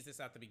kind of teased this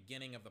at the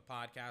beginning of the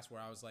podcast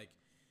where I was like,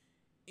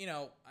 you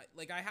know,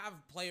 I have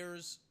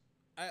players.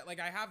 I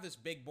have this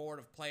big board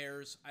of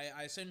players.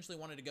 I essentially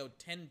wanted to go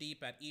 10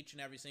 deep at each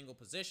and every single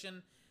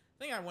position.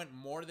 I think I went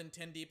more than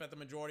 10 deep at the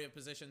majority of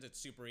positions. It's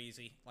super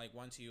easy. Like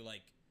once you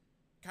like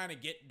kind of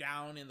get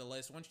down in the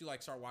list, once you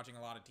like start watching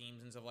a lot of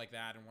teams and stuff like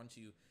that, and once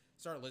you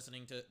start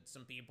listening to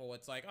some people,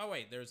 it's like, oh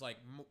wait, there's like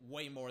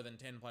way more than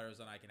 10 players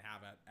that I can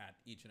have at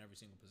each and every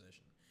single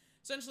position.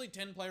 Essentially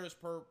 10 players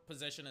per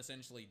position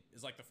essentially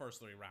is like the first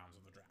 3 rounds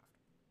of the draft.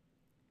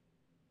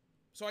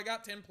 So I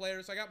got 10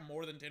 players. I got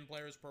more than 10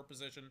 players per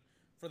position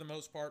for the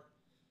most part.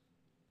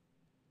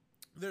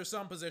 There's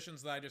some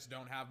positions that I just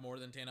don't have more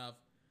than 10 of.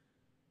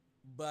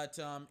 But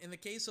in the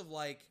case of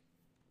like,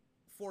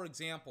 for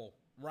example,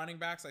 running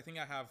backs, I think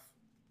I have,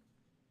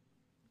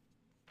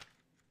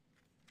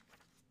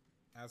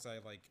 as I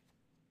like,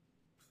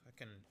 I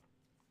can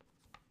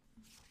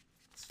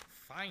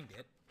find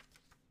it.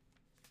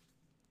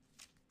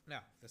 No,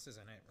 this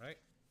isn't it, right?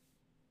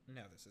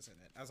 No, this isn't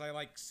it. As I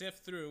like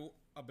sift through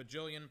a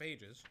bajillion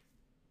pages,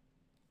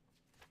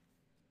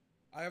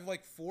 I have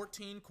like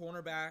 14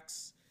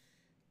 cornerbacks.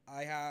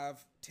 I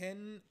have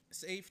 10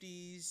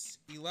 safeties,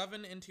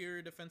 11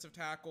 interior defensive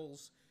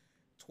tackles,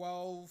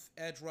 12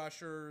 edge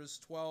rushers,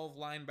 12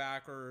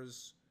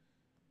 linebackers,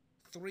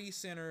 3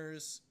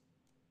 centers,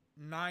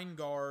 9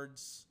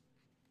 guards,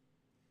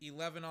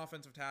 11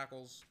 offensive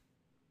tackles,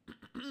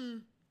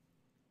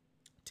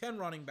 10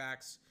 running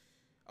backs.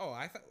 Oh,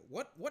 I thought,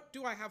 what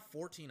do I have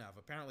 14 of?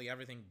 Apparently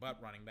everything but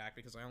running back,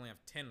 because I only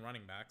have 10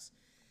 running backs.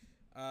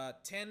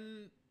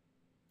 10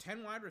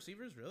 wide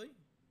receivers, really?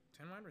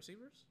 10 wide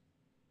receivers?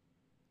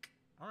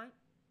 All right.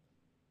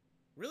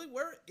 Really,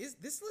 where is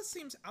this list?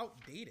 Seems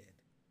outdated.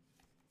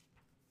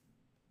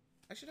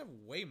 I should have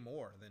way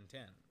more than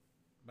 10,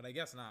 but I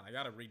guess not. I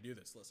gotta redo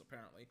this list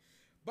apparently.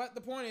 But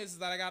the point is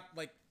that I got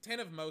like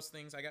 10 of most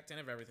things. I got 10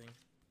 of everything.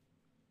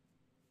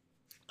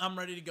 I'm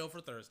ready to go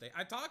for Thursday.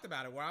 I talked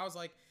about it where I was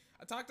like,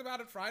 I talked about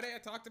it Friday. I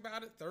talked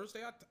about it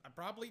Thursday. I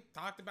probably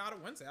talked about it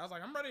Wednesday. I was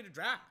like, I'm ready to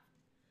draft.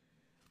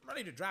 I'm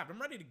ready to draft. I'm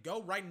ready to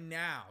go right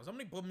now.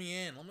 Somebody put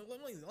me in.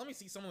 Let me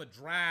see some of the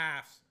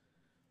drafts.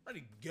 I'm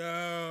ready to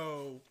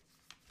go.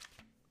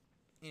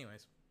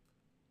 Anyways.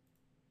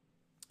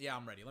 Yeah,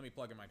 I'm ready. Let me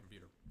plug in my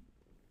computer.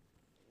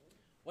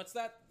 What's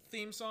that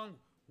theme song?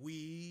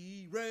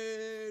 We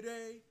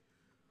ready.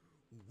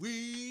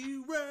 We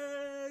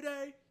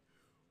ready.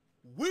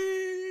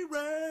 We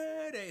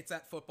ready. It's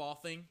that football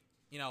thing.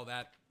 You know,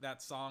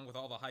 that song with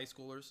all the high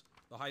schoolers.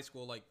 The high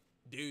school, like,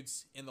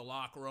 dudes in the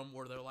locker room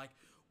where they're like,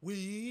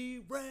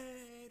 we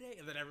ready.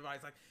 And then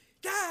everybody's like,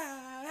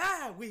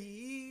 yeah,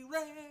 we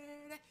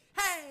ready.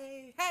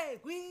 Hey, hey,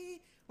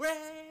 we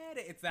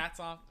ready. It's that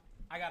song.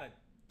 I gotta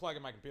plug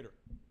in my computer.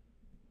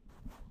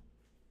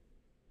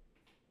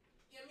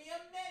 Give me a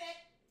minute.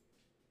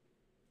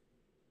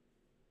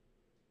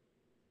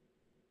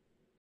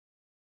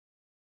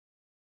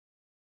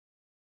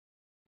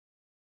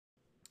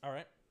 All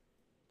right.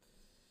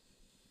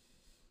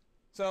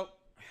 So,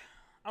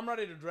 I'm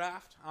ready to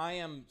draft. I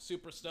am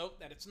super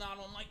stoked that it's not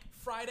on, like,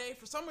 Friday.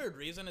 For some weird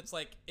reason, it's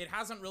like, it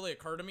hasn't really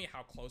occurred to me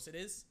how close it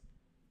is.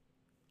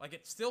 Like,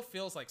 it still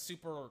feels, like,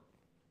 super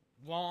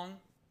long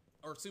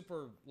or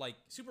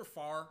super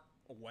far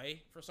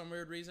away for some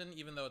weird reason,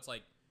 even though it's,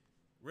 like,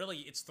 really,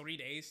 it's 3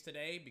 days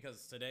today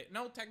because today...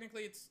 No,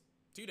 technically, it's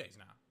 2 days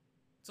now.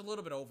 It's a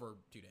little bit over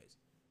 2 days,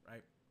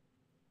 right?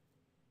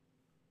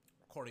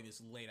 Recording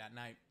this late at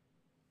night.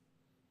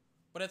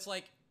 But it's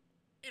like,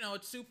 you know,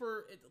 it's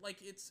super,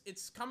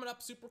 it's coming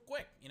up super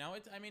quick, you know?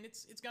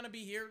 It's going to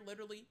be here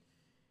literally,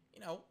 you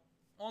know,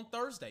 on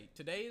Thursday.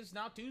 Today is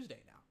now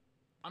Tuesday now.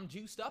 I'm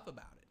juiced up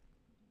about it.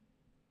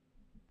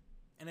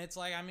 And it's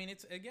like, I mean,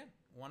 it's, again,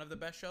 one of the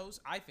best shows,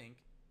 I think,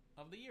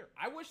 of the year.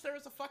 I wish there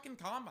was a fucking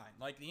combine.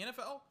 Like, the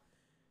NFL,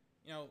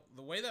 you know,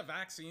 the way that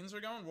vaccines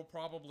are going, we'll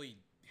probably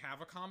have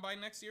a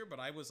combine next year, but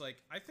I was like,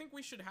 I think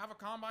we should have a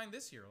combine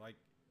this year. Like,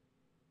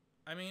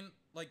 I mean,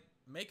 like,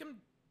 make them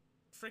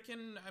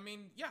freaking, I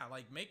mean, yeah,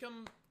 like, make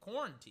them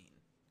quarantine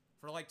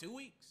for, like, 2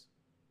 weeks.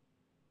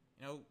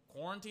 You know,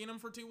 quarantine them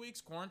for 2 weeks,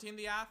 quarantine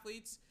the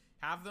athletes,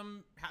 have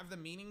them have the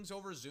meetings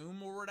over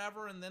Zoom or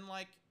whatever, and then,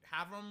 like,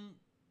 have them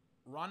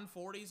run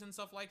 40s and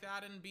stuff like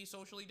that and be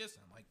socially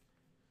distant. Like,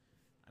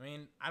 I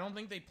mean, I don't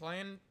think they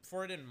planned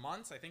for it in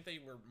months. I think they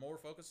were more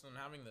focused on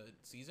having the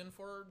season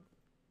for,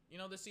 you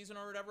know, this season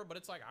or whatever, but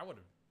it's like, I would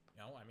have,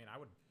 you know, I mean, I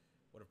would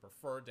have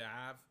preferred to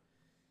have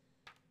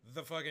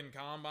the fucking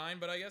combine,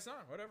 but I guess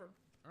not. Whatever.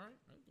 All right.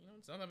 You know,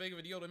 it's not that big of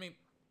a deal to me.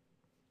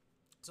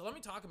 So let me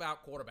talk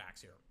about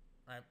quarterbacks here.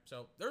 All right.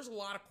 So there's a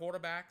lot of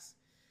quarterbacks,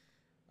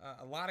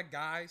 a lot of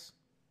guys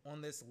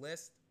on this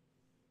list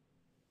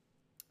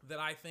that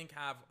I think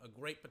have a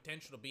great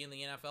potential to be in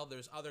the NFL.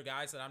 There's other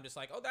guys that I'm just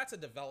like, oh, that's a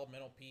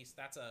developmental piece.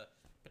 That's a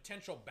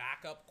potential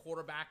backup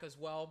quarterback as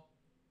well.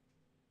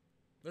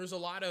 There's a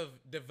lot of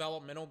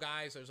developmental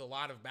guys. There's a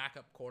lot of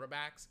backup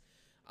quarterbacks.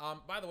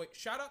 By the way,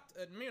 shout out,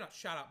 maybe not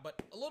shout out,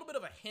 but a little bit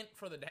of a hint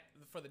for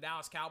the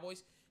Dallas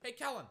Cowboys. Hey,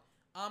 Kellen,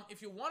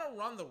 if you want to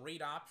run the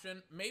read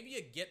option, maybe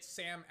you get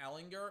Sam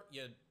Ehlinger,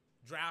 you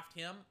draft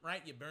him,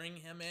 right? You bring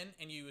him in,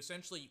 and you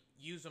essentially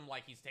use him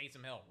like he's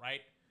Taysom Hill,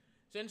 right?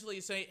 Essentially,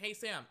 you say, hey,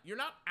 Sam, you're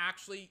not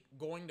actually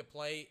going to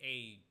play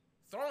a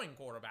throwing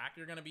quarterback.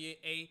 You're going to be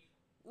a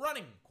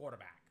running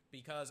quarterback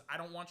because I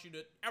don't want you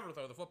to ever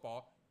throw the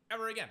football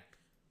ever again.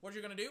 What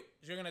you're going to do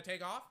is you're going to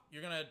take off.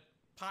 You're going to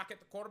pocket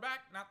the quarterback,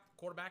 not the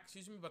quarterback,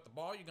 excuse me, but the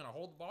ball. You're going to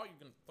hold the ball. You're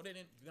going to put it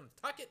in. You're going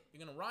to tuck it.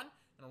 You're going to run.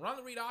 You're going to run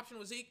the read option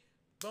with Zeke.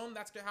 Boom,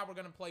 that's how we're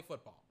going to play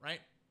football,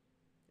 right?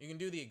 You can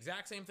do the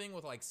exact same thing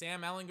with, like,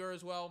 Sam Ehlinger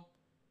as well.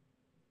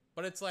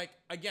 But it's like,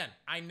 again,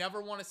 I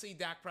never want to see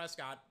Dak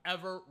Prescott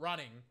ever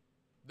running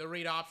the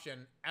read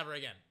option ever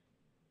again.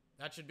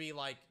 That should be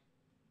like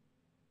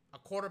a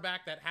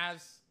quarterback that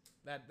has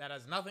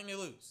nothing to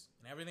lose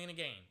and everything to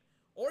gain.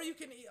 Or you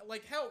can,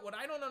 like, hell, what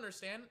I don't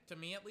understand, to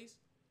me at least,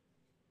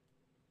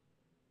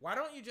 why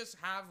don't you just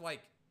have,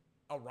 like,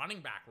 a running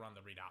back run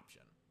the read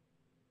option?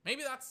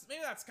 Maybe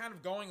that's kind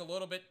of going a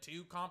little bit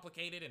too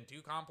complicated and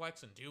too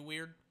complex and too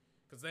weird.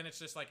 Because then it's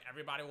just like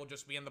everybody will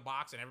just be in the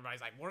box and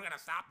everybody's like, we're going to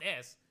stop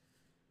this.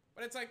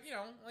 But it's like, you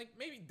know, like,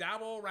 maybe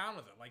dabble around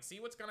with it. Like, see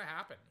what's going to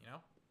happen, you know?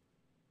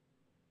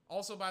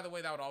 Also, by the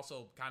way, that would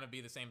also kind of be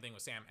the same thing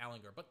with Sam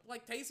Ehlinger. But,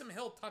 like, Taysom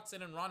Hill tucks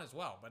in and run as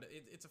well. But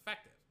it's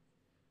effective.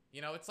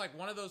 You know, it's like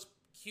one of those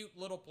cute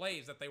little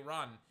plays that they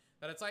run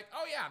that it's like,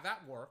 oh, yeah,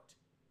 that worked.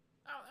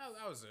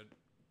 That was a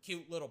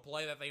cute little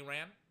play that they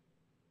ran.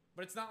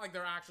 But it's not like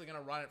they're actually going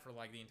to run it for,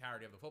 like, the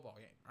entirety of the football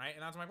game, right?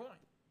 And that's my point.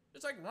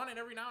 Just, like, run it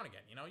every now and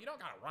again, you know? You don't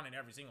got to run it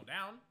every single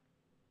down.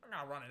 I'm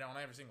not run it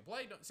on every single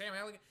play. Sam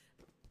Ehlinger...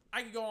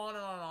 I could go on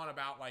and on and on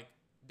about, like,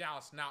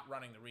 Dallas not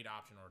running the read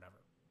option or whatever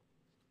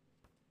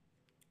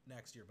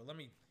next year. But let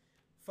me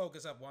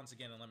focus up once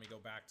again and let me go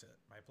back to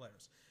my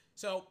players.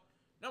 So,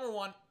 number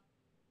one,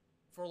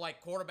 for,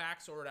 like,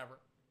 quarterbacks or whatever,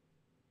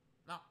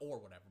 not or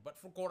whatever, but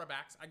for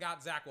quarterbacks, I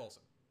got Zach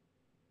Wilson.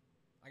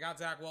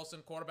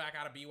 Quarterback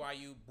out of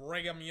BYU,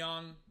 Brigham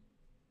Young.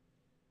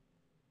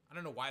 I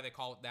don't know why they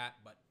call it that,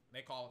 but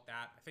they call it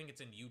that. I think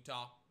it's in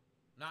Utah.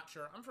 Not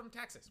sure. I'm from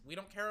Texas. We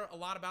don't care a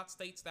lot about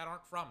states that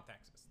aren't from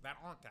Texas. That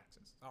aren't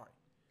Texas. Sorry.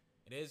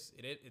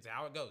 It's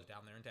how it goes down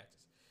there in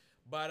Texas.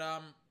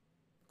 But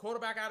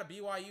quarterback out of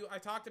BYU, I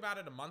talked about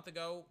it a month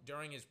ago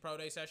during his pro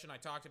day session. I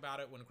talked about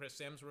it when Chris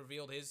Sims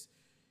revealed his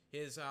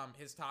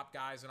top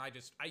guys, and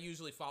I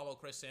usually follow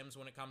Chris Sims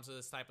when it comes to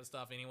this type of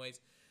stuff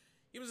anyways.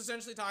 He was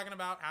essentially talking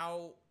about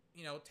how,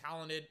 you know,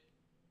 talented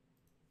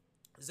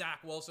Zach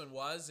Wilson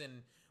was.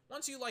 And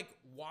once you like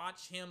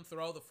watch him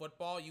throw the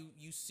football,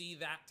 you see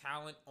that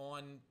talent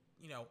on,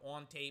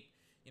 on tape.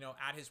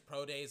 At his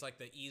pro days, like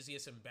the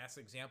easiest and best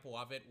example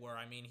of it, where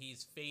I mean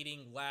he's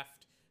fading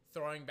left,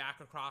 throwing back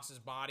across his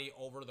body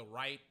over to the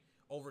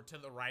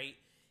right,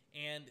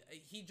 and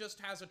he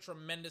just has a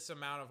tremendous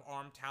amount of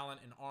arm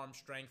talent and arm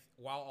strength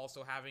while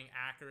also having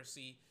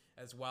accuracy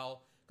as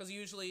well. Because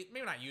usually,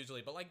 maybe not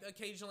usually, but like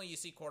occasionally you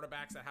see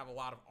quarterbacks that have a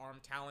lot of arm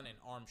talent and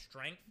arm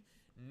strength,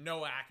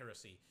 no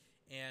accuracy.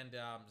 And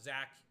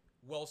Zach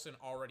Wilson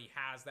already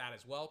has that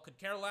as well. Could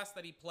care less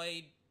that he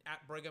played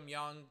at Brigham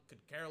Young,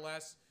 could care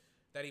less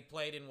that he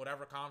played in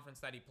whatever conference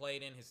that he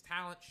played in. His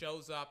talent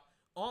shows up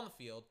on the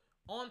field,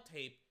 on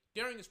tape,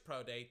 during his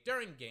pro day,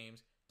 during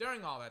games,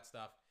 during all that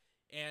stuff.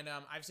 And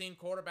I've seen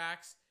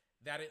quarterbacks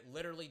that it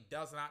literally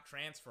does not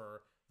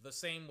transfer the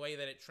same way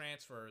that it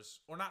transfers,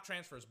 or not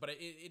transfers, but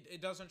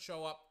it doesn't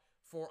show up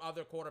for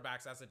other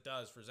quarterbacks as it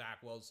does for Zach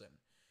Wilson.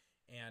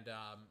 And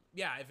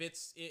yeah,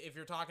 if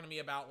you're talking to me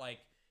about like,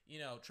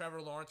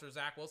 Trevor Lawrence or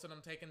Zach Wilson,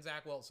 I'm taking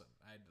Zach Wilson.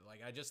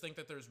 I just think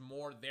that there's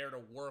more there to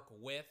work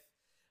with,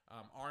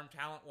 arm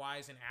talent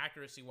wise and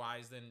accuracy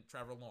wise, than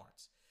Trevor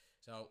Lawrence.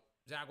 So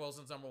Zach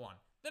Wilson's number one.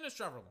 Then it's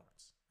Trevor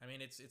Lawrence. I mean,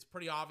 it's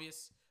pretty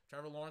obvious.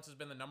 Trevor Lawrence has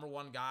been the number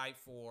one guy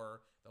for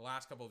the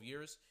last couple of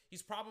years.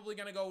 He's probably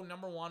going to go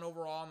number one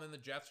overall, and then the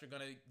Jets are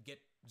going to get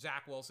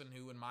Zach Wilson,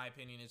 who, in my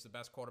opinion, is the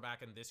best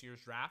quarterback in this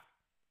year's draft.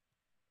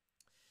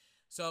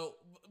 So,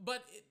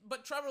 but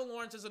Trevor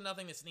Lawrence isn't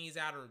nothing to sneeze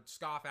at or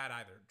scoff at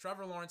either.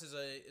 Trevor Lawrence is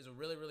a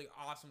really, really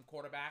awesome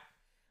quarterback.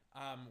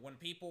 When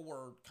people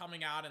were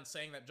coming out and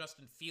saying that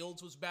Justin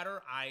Fields was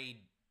better, I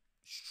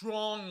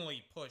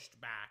strongly pushed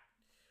back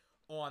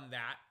on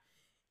that.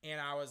 And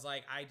I was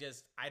like,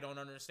 I don't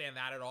understand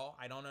that at all.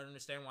 I don't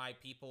understand why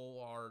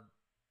people are,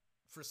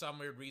 for some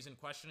weird reason,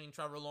 questioning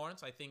Trevor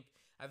Lawrence. I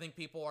think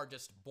people are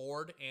just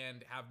bored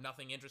and have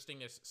nothing interesting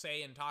to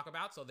say and talk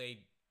about, so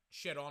they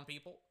shit on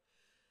people.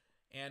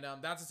 And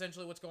that's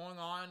essentially what's going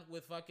on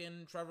with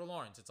fucking Trevor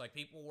Lawrence. It's like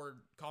people were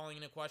calling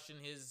into question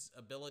his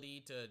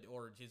ability to,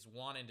 or his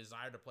want and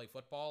desire to play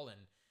football, and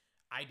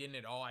I didn't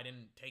at all. I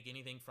didn't take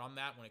anything from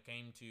that when it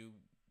came to,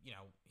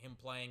 him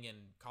playing in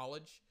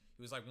college.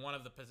 He was like one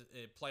of the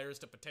players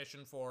to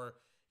petition for,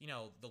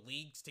 the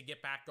leagues to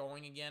get back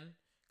going again,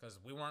 because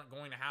we weren't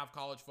going to have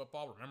college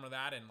football. Remember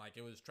that? And like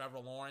it was Trevor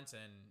Lawrence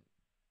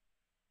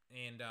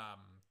and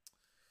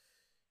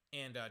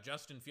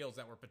Justin Fields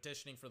that were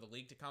petitioning for the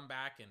league to come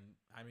back. And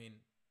I mean,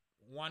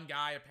 one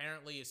guy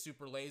apparently is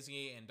super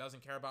lazy and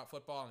doesn't care about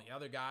football, and the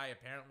other guy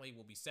apparently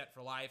will be set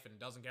for life and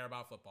doesn't care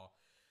about football.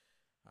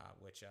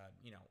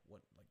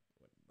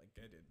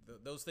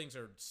 Those things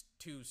are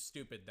too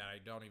stupid that I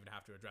don't even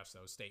have to address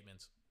those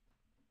statements.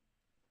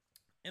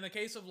 In the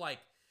case of like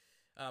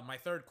my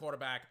third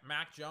quarterback,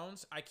 Mac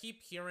Jones, I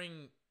keep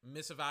hearing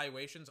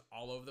misevaluations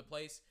all over the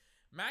place.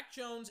 Mac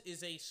Jones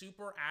is a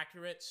super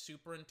accurate,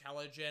 super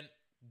intelligent,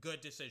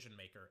 good decision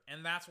maker,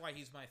 and that's why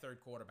he's my third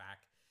quarterback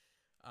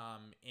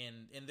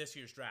in this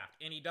year's draft.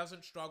 And he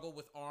doesn't struggle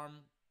with arm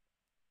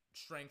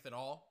strength at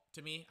all.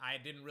 To me, I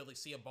didn't really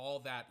see a ball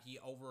that he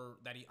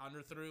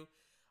underthrew.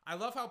 I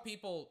love how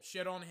people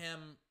shit on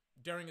him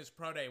during his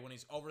pro day when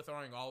he's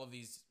overthrowing all of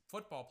these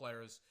football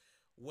players,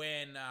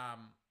 when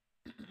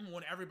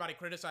when everybody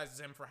criticizes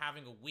him for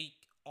having a weak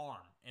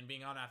arm and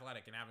being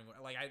unathletic and having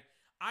like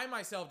I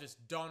myself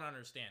just don't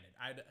understand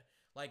it.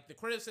 Like the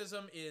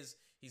criticism is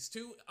he's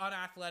too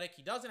unathletic.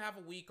 He doesn't have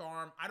a weak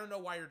arm. I don't know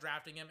why you're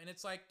drafting him. And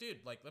it's like,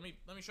 dude, like let me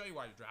show you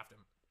why you draft him.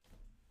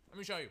 Let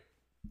me show you.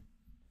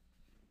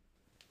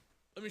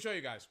 Let me show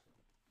you guys.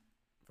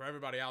 For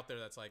everybody out there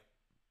that's like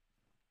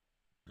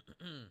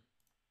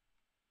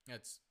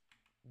that's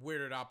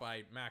weirded out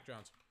by Mac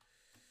Jones.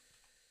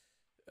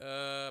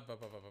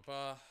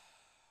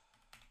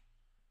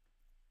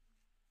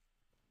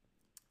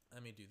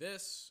 Let me do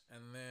this,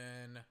 and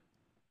then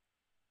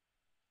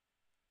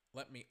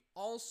let me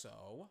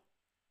also.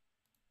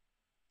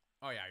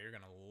 Oh yeah, you're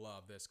gonna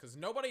love this because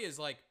nobody's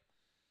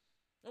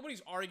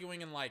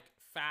arguing in like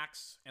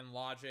facts and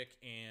logic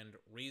and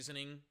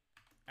reasoning.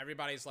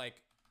 Everybody's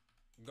like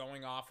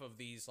going off of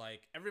these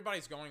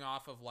everybody's going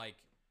off of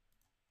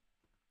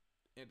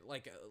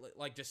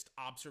just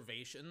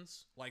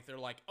observations. Like they're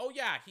like, oh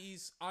yeah,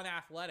 he's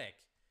unathletic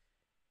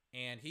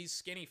and he's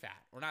skinny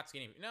fat, or not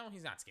skinny. No,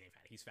 he's not skinny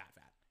fat. He's fat.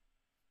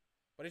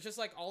 But it's just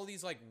like all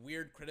these like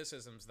weird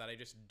criticisms that I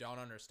just don't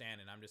understand,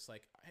 and I'm just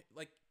like,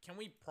 can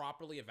we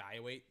properly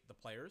evaluate the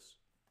players?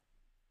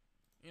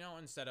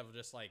 Instead of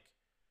just like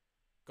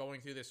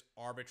going through this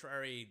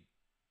arbitrary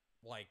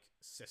like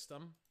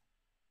system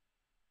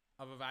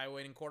of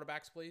evaluating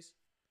quarterbacks, please.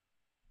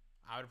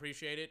 I would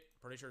appreciate it.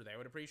 Pretty sure they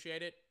would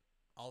appreciate it.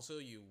 Also,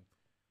 you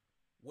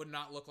would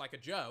not look like a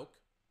joke.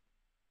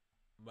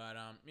 But,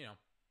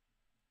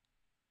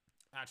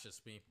 that's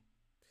just me.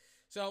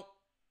 So,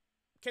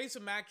 case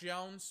of Mac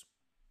Jones.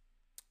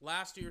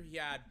 Last year, he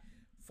had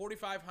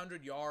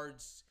 4,500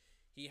 yards.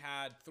 He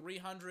had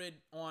 300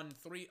 on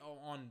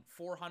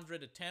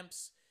 400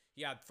 attempts. He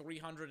He had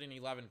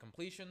 311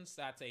 completions.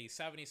 That's a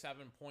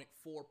 77.4%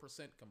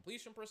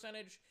 completion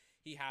percentage.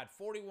 He had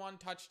 41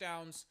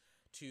 touchdowns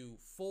to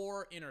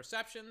 4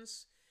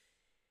 interceptions.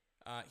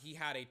 He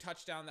had a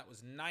touchdown that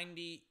was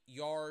 90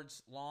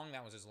 yards long.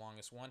 That was his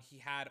longest one. He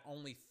had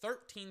only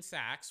 13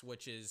 sacks,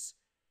 which is,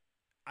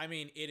 I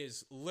mean, it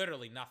is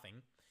literally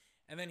nothing.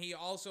 And then he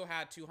also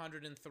had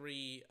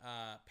 203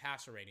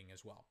 passer rating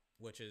as well,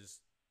 which is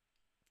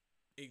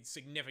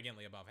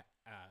significantly above,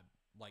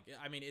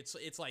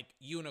 it's like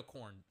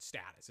unicorn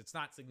status. It's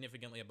not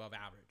significantly above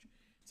average.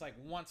 It's like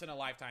once in a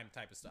lifetime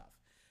type of stuff.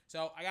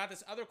 So I got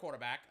this other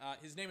quarterback.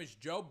 His name is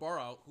Joe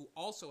Burrow, who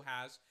also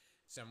has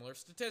similar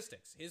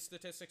statistics. His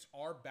statistics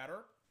are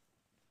better.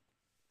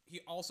 He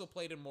also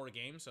played in more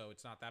games, so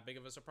it's not that big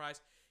of a surprise.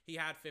 He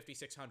had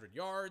 5,600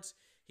 yards.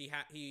 He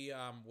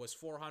was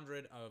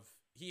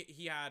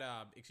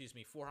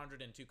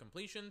 402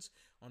 completions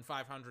on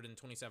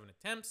 527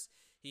 attempts.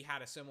 He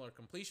had a similar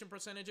completion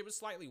percentage. It was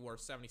slightly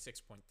worse,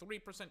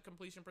 76.3%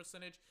 completion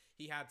percentage.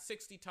 He had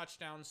 60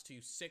 touchdowns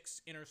to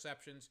 6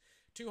 interceptions,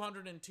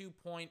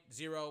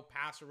 202.0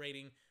 passer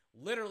rating.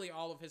 Literally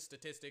all of his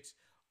statistics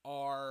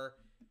are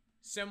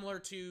similar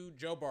to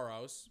Joe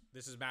Burrow's.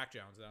 This is Mac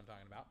Jones that I'm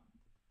talking about.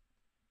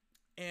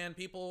 And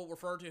people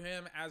refer to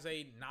him as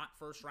a not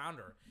first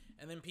rounder.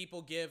 And then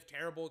people give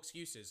terrible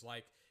excuses.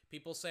 Like,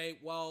 people say,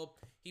 well,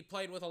 he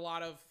played with a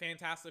lot of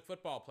fantastic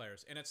football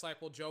players. And it's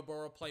like, well, Joe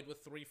Burrow played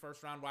with 3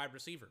 first-round wide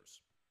receivers.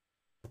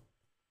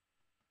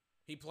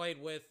 He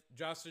played with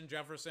Justin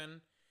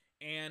Jefferson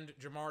and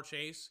Jamar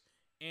Chase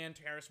and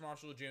Terrace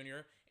Marshall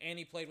Jr. And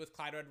he played with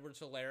Clyde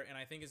Edwards-Helaire. And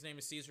I think his name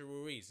is Cesar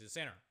Ruiz, his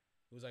center,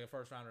 who was like a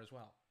first-rounder as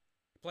well.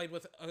 He played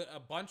with a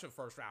bunch of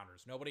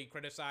first-rounders. Nobody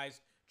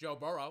criticized Joe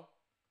Burrow.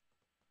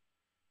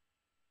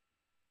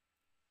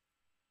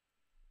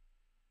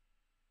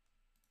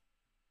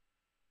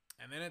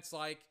 And then it's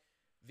like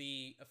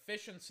the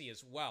efficiency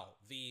as well,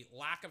 the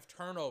lack of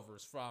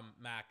turnovers from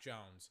Mac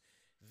Jones,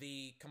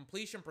 the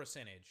completion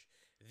percentage,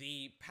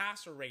 the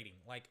passer rating,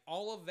 like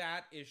all of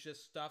that is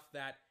just stuff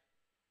that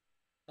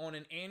on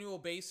an annual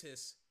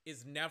basis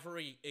is never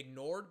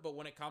ignored. But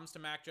when it comes to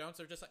Mac Jones,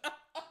 they're just like,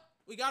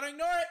 we got to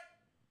ignore it.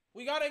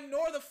 We got to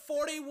ignore the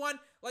 41.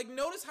 Like,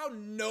 notice how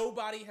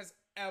nobody has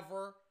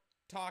ever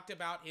talked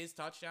about his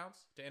touchdowns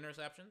to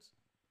interceptions.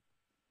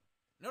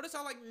 Notice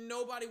how, like,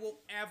 nobody will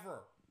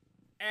ever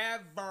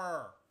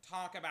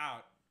talk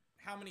about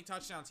how many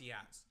touchdowns he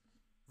has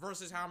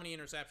versus how many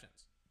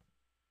interceptions.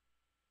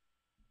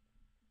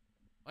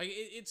 Like,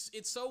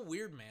 it's so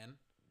weird, man.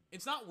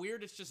 It's not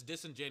weird, it's just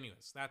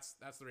disingenuous. That's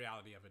the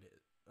reality of it,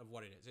 of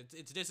what it is.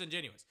 It's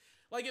disingenuous.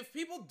 Like, if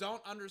people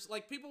don't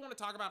like, people want to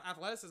talk about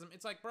athleticism,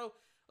 it's like, bro,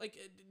 like,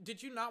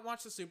 did you not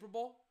watch the Super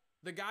Bowl?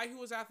 The guy who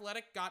was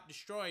athletic got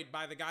destroyed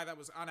by the guy that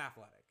was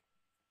unathletic.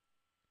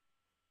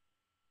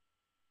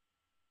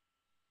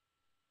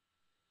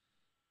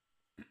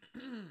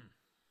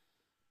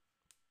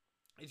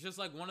 It's just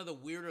like one of the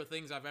weirder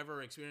things I've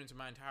ever experienced in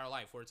my entire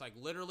life, where it's like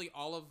literally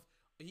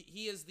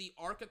he is the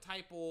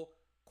archetypal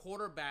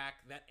quarterback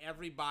that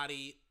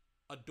everybody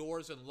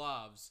adores and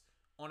loves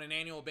on an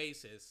annual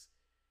basis.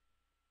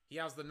 He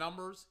has the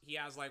numbers. He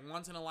has like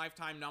once in a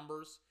lifetime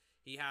numbers.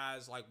 He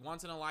has like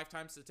once in a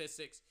lifetime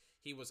statistics.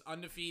 He was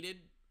undefeated.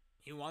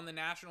 He won the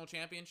national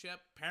championship.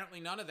 Apparently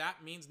none of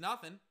that means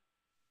nothing.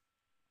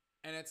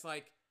 And it's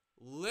like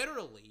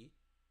literally,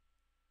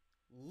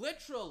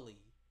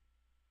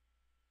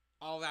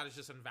 all that is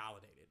just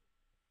invalidated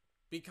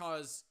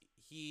because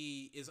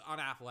he is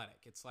unathletic.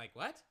 It's like,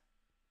 what?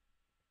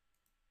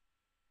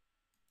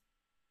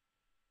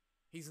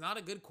 He's not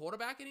a good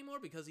quarterback anymore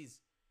because he's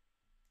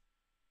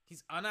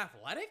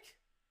unathletic?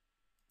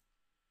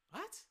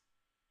 What?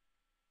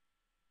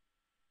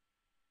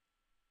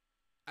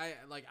 I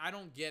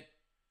don't get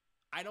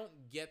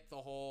the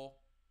whole,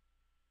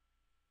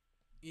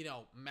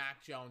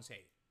 Mac Jones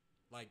hate.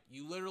 Like,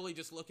 you literally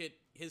just look at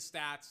his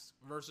stats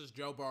versus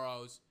Joe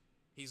Burrow's.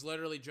 He's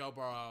literally Joe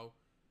Burrow.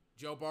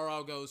 Joe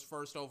Burrow goes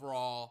first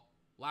overall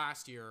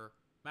last year.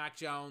 Mac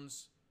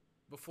Jones,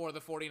 before the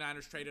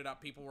 49ers traded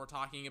up, people were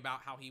talking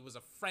about how he was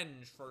a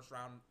fringe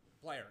first-round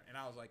player. And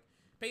I was like,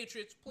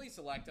 Patriots, please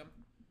select him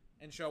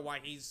and show why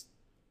he's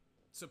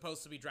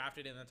supposed to be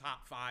drafted in the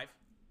top 5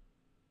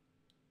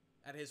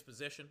 at his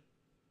position.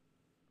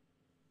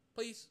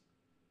 Please.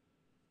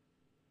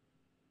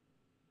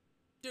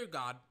 Dear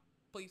God,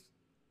 please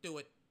do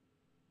it.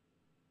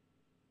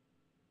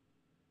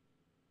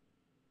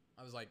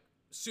 I was like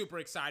super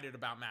excited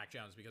about Mac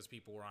Jones because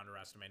people were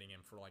underestimating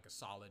him for like a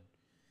solid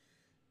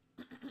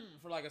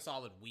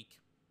week.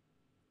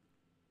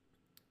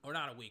 Or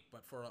not a week,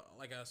 but for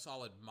like a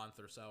solid month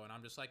or so. And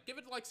I'm just like, give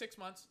it like 6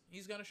 months.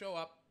 He's going to show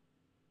up.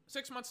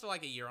 6 months to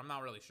like a year. I'm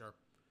not really sure.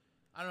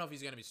 I don't know if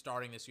he's going to be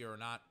starting this year or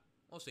not.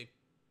 We'll see.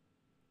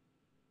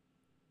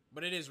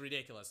 But it is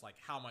ridiculous, like,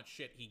 how much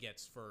shit he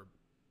gets for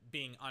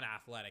being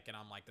unathletic. And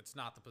I'm like, that's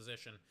not the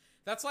position.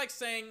 That's like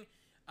saying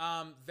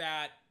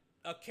that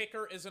a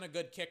kicker isn't a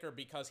good kicker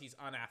because he's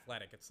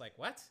unathletic. It's like,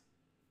 what?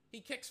 He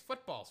kicks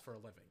footballs for a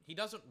living. He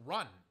doesn't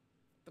run.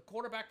 The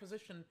quarterback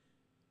position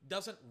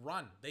doesn't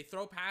run. They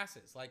throw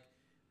passes.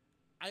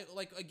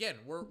 Again,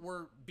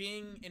 we're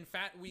being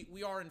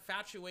we are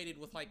infatuated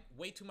with like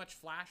way too much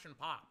flash and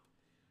pop.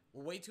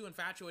 We're way too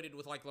infatuated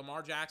with like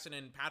Lamar Jackson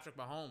and Patrick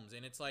Mahomes,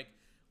 and it's like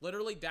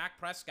literally Dak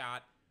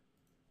Prescott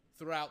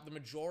throughout the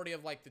majority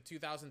of like the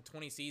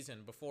 2020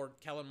 season before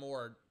Kellen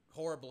Moore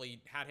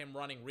horribly had him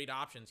running read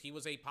options. He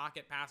was a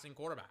pocket passing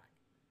quarterback.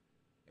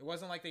 It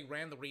wasn't like they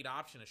ran the read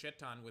option a shit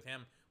ton with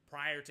him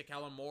prior to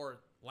Kellen Moore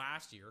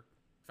last year.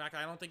 In fact,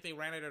 I don't think they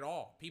ran it at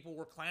all. People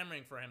were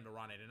clamoring for him to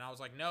run it, and I was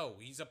like, no,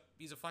 he's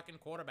a fucking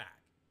quarterback.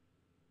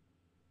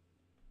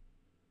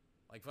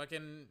 Like,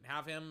 fucking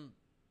have him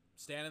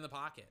stand in the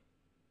pocket.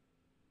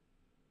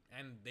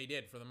 And they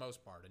did for the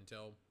most part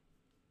until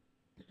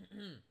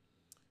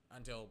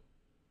until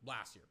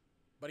last year.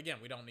 But again,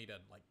 we don't need to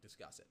like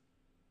discuss it.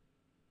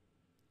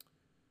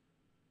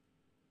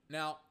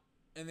 Now,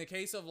 in the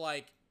case of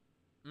like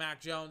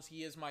Mac Jones,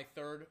 he is my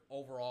third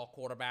overall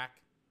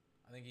quarterback.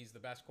 I think he's the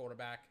best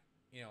quarterback.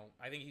 You know,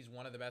 I think he's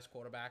one of the best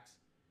quarterbacks,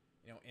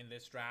 you know, in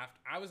this draft.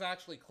 I was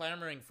actually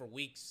clamoring for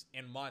weeks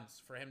and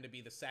months for him to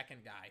be the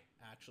second guy,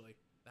 actually.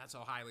 That's how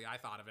highly I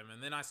thought of him.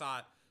 And then I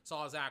saw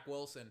Zach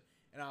Wilson,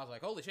 and I was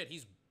like, holy shit,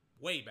 he's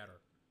way better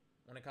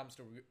when it comes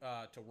to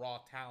raw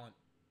talent.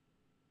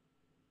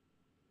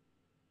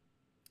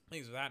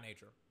 Things of that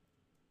nature.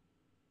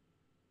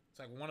 It's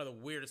like one of the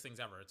weirdest things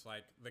ever. It's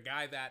like the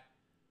guy that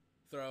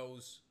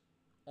throws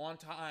on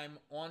time,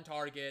 on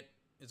target,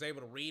 is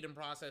able to read and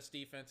process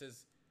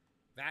defenses.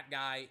 That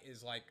guy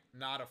is like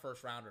not a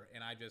first rounder.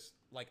 And I just,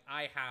 like,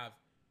 I have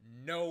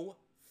no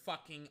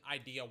fucking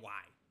idea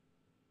why.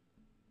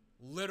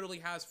 Literally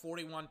has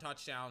 41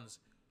 touchdowns,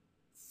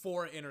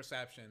 4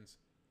 interceptions,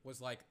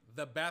 was like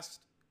the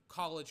best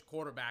college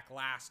quarterback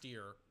last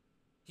year.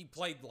 He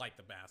played like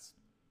the best.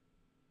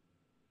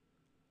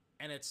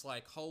 And it's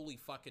like, holy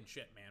fucking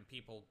shit, man.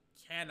 People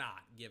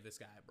cannot give this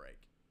guy a break.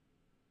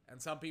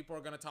 And some people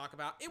are going to talk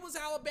about, it was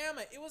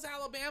Alabama, it was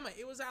Alabama,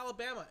 it was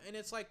Alabama. And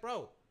it's like,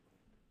 bro,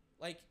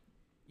 like,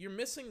 you're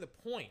missing the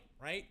point,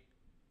 right?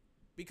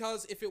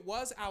 Because if it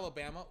was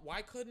Alabama,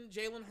 why couldn't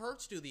Jalen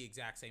Hurts do the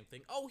exact same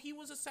thing? Oh, he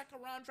was a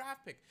second-round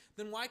draft pick.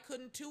 Then why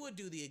couldn't Tua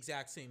do the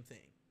exact same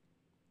thing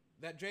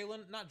that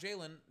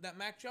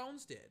Mac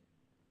Jones did?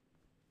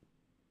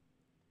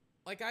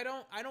 Like, I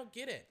don't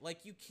get it. Like,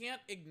 you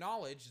can't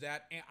acknowledge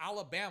that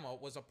Alabama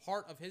was a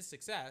part of his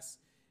success,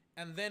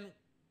 and then,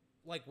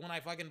 like, when I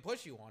fucking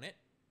push you on it,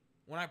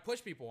 when I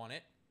push people on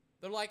it,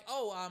 they're like,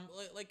 oh,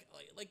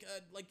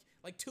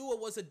 like Tua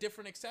was a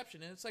different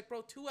exception. And it's like,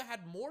 bro, Tua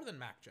had more than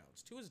Mac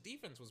Jones. Tua's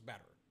defense was better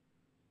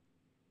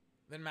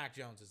than Mac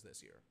Jones's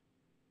this year.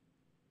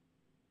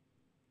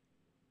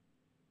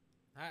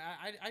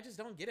 I just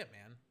don't get it,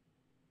 man.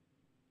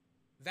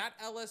 That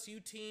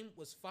LSU team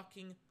was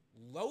fucking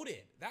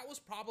loaded. That was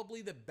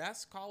probably the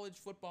best college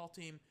football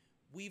team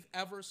we've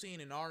ever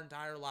seen in our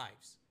entire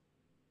lives.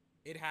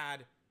 It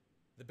had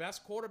the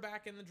best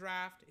quarterback in the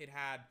draft. It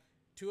had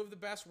 2 of the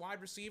best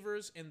wide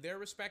receivers in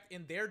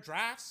their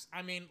drafts.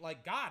 I mean,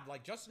 like, God,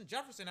 like Justin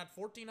Jefferson had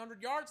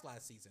 1,400 yards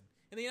last season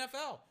in the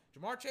NFL.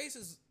 Jamar Chase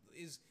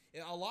is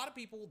a lot of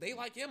people, they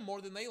like him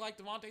more than they like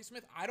Devontae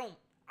Smith. I don't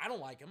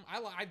like him. I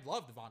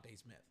love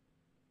Devontae Smith.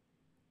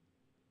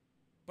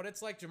 But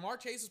it's like Jamar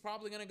Chase is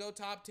probably going to go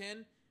top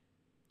 10.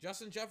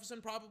 Justin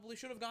Jefferson probably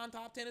should have gone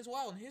top 10 as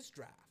well in his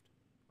draft,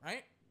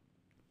 right?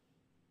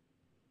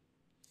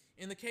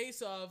 In the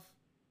case of,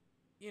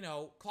 you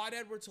know, Clyde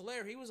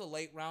Edwards-Helaire, he was a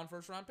late round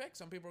first round pick.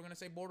 Some people are going to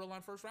say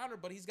borderline first rounder,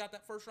 but he's got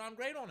that first round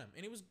grade on him.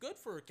 And he was good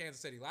for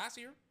Kansas City last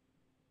year.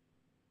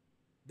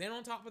 Then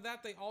on top of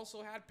that, they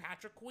also had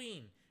Patrick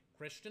Queen,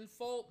 Christian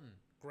Fulton,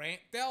 Grant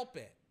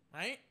Delpit,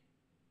 right?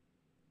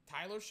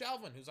 Tyler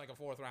Shelvin, who's like a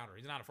 4th rounder.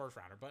 He's not a first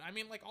rounder. But I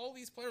mean, like, all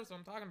these players that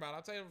I'm talking about,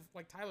 outside of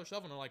like Tyler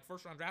Shelvin are like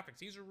first round draft picks.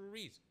 Cesar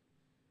Ruiz,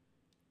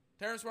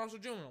 Terrence Marshall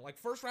Jr., like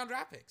first round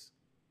draft picks.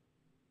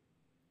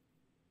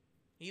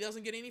 He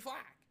doesn't get any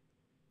flack.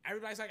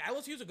 Everybody's like,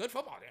 LSU's a good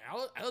football team.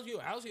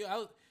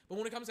 LSU. But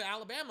when it comes to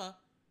Alabama,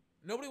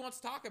 nobody wants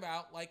to talk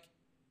about, like,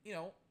 you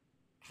know,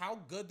 how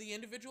good the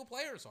individual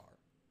players are.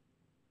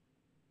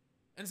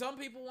 And some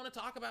people want to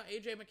talk about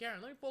A.J.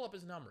 McCarron. Let me pull up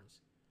his numbers.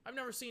 I've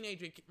never seen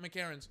A.J.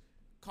 McCarron's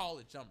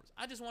college numbers.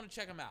 I just want to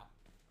check them out.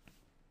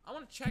 I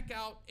want to check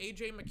out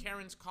A.J.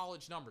 McCarron's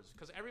college numbers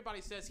because everybody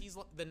says he's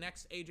the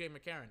next A.J.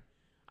 McCarron.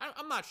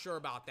 I'm not sure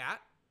about that.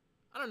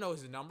 I don't know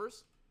his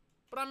numbers.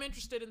 But I'm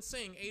interested in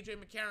seeing A.J.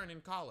 McCarron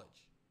in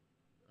college.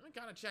 Let me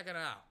kind of check it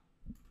out.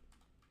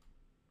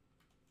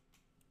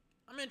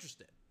 I'm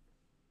interested.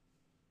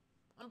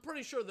 I'm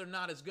pretty sure they're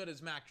not as good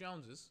as Mac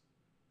Jones's.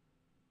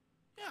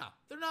 Yeah,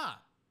 they're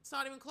not. It's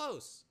not even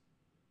close.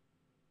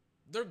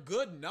 They're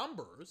good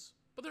numbers,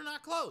 but they're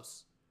not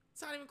close.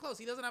 It's not even close.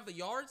 He doesn't have the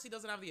yards. He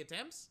doesn't have the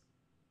attempts.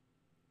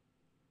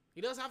 He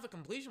does have the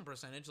completion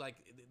percentage. Like,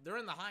 they're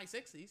in the high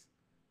 60s.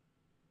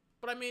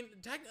 But, I mean,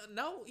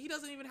 no, he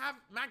doesn't even have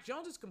Mac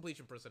Jones's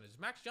completion percentage.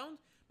 Mac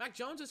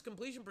Jones's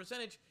completion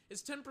percentage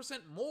is 10%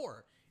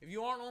 more. If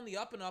you aren't on the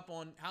up and up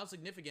on how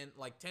significant,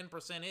 like,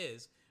 10%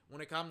 is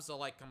when it comes to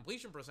like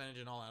completion percentage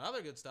and all that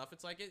other good stuff,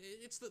 it's like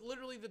it's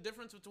literally the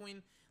difference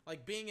between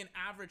like being an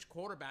average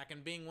quarterback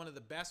and being one of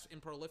the best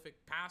and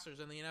prolific passers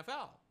in the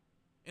NFL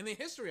in the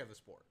history of the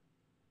sport.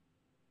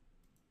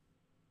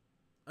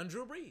 And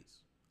Drew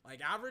Brees, like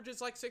average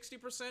is like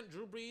 60%.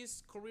 Drew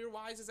Brees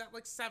career-wise is at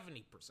like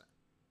 70%.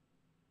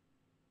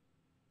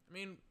 I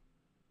mean,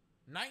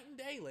 night and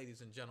day,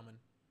 ladies and gentlemen.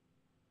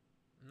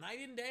 Night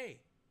and day.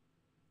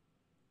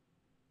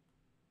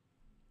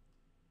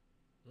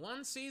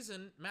 One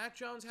season, Mac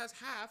Jones has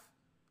half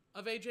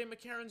of A.J.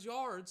 McCarron's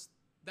yards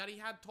that he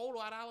had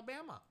total at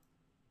Alabama.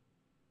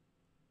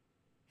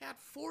 He had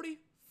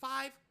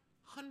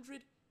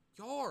 4,500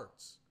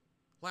 yards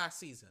last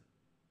season.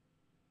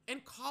 In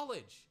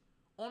college,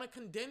 on a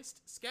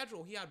condensed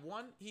schedule, he had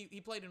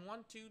he played in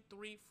 1, 2,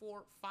 3,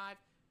 4, 5.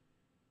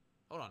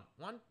 Hold on.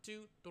 1,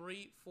 2,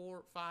 3,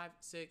 4, 5,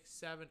 6,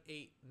 7,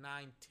 8,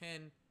 9,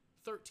 10,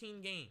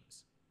 13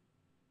 games.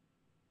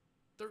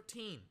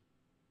 13.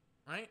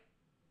 Right?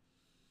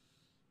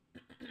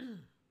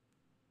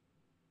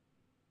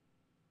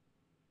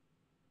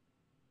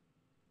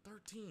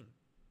 13.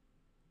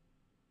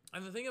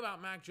 And the thing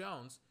about Mac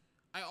Jones,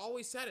 I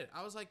always said it.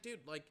 I was like,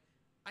 dude, like,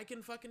 I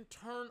can fucking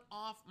turn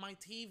off my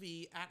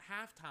TV at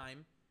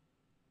halftime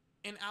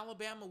and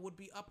Alabama would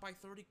be up by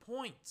 30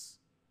 points.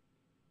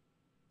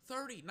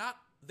 30. Not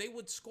they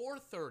would score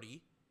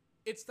 30.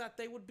 It's that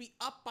they would be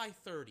up by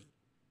 30.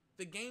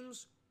 The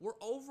games were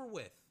over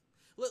with.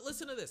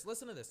 Listen to this.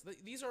 Listen to this.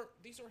 These are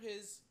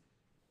his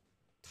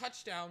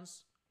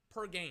touchdowns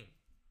per game.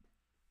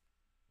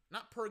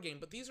 Not per game,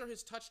 but these are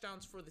his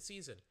touchdowns for the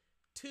season.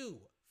 2,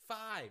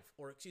 4,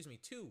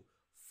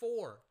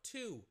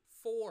 2,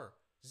 4,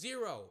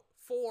 0,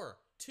 4,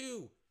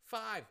 2,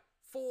 5,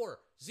 4,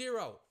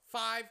 0,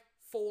 5,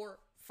 4,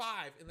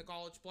 5 in the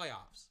college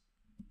playoffs.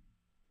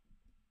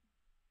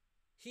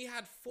 He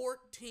had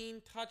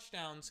 14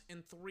 touchdowns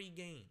in 3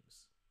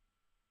 games.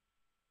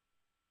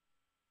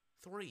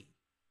 3.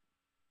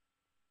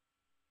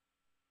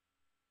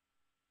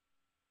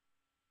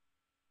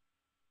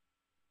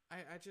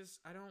 I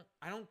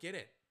don't get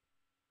it.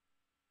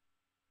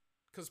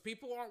 Because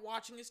people aren't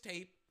watching his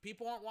tape,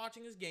 people aren't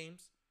watching his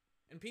games,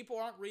 and people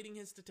aren't reading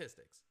his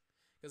statistics.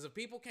 Because if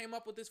people came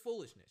up with this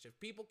foolishness, if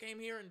people came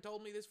here and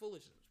told me this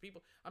foolishness,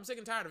 I'm sick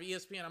and tired of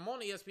ESPN. I'm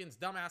on ESPN's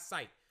dumbass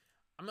site.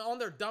 I'm on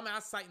their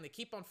dumbass site and they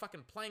keep on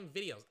fucking playing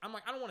videos. I'm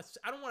like, I don't want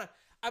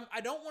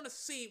to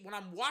see when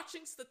I'm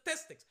watching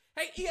statistics.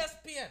 Hey,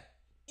 ESPN,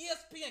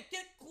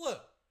 get a clue.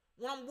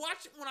 When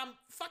I'm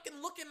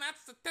fucking looking at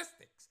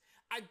statistics,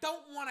 I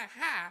don't want to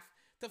have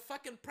to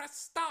fucking press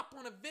stop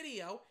on a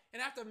video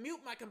and have to mute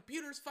my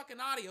computer's fucking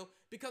audio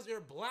because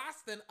you're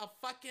blasting a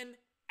fucking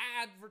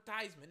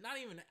advertisement. Not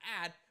even an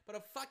ad, but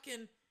a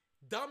fucking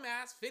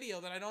dumbass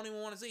video that I don't even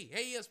want to see.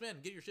 Hey,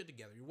 ESPN, get your shit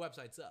together. Your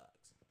website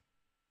sucks.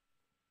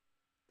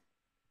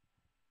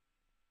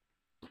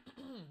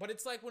 But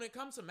it's like when it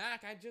comes to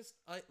Mac, I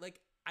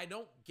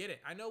don't get it.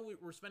 I know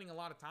we're spending a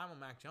lot of time on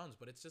Mac Jones,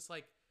 but it's just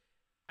like,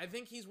 I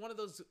think he's one of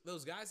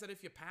those guys that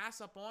if you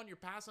pass up on, you're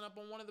passing up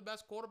on one of the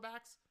best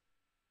quarterbacks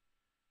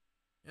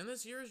in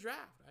this year's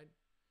draft.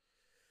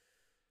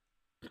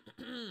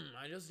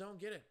 I just don't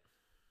get it.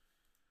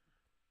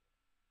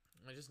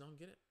 I just don't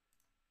get it.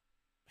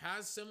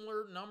 Has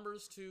similar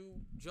numbers to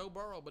Joe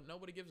Burrow, but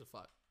nobody gives a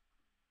fuck.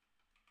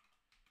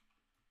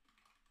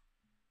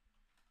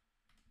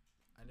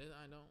 I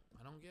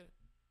don't get it.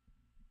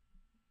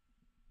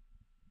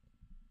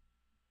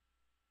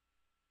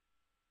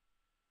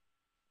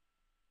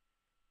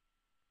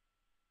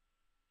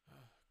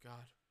 Oh,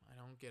 God, I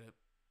don't get it.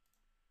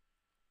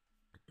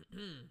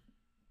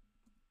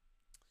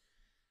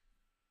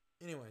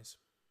 Anyways.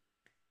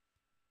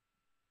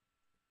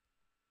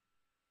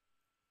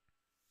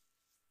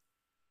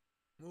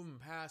 Moving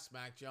past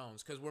Mac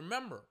Jones. Because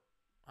remember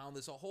how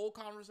this whole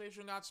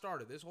conversation got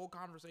started. This whole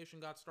conversation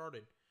got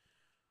started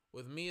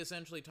with me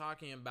essentially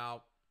talking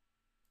about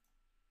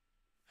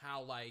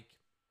how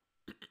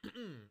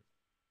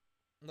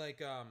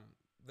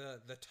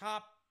the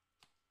top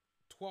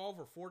 12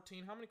 or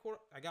 14, how many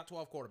I got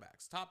 12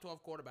 quarterbacks. Top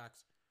 12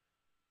 quarterbacks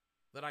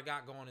that I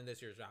got going in this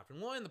year's draft.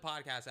 And we'll end the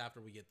podcast after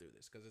we get through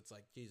this because it's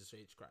like, Jesus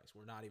H. Christ,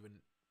 we're not even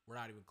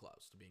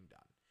close to being done.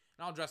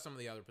 And I'll address some of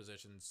the other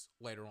positions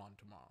later on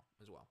tomorrow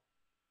as well.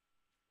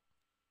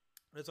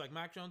 It's like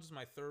Mac Jones is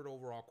my 3rd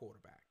overall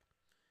quarterback.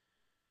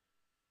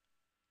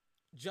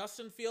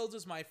 Justin Fields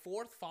is my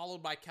 4th,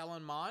 followed by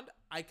Kellen Mond.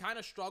 I kind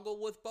of struggle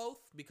with both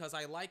because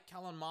I like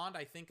Kellen Mond,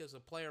 I think, as a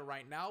player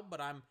right now, but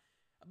I'm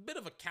a bit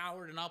of a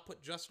coward, and I'll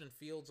put Justin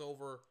Fields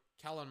over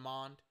Kellen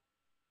Mond.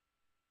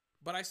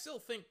 But I still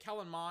think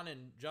Kellen Mond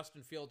and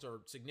Justin Fields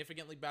are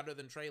significantly better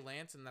than Trey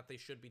Lance and that they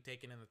should be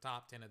taken in the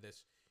top 10 of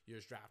this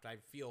year's draft. I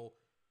feel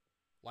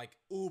like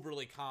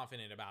uberly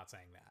confident about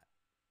saying that.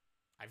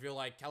 I feel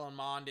like Kellen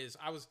Mond is...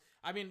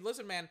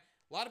 listen, man,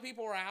 a lot of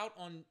people are out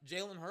on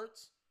Jalen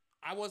Hurts.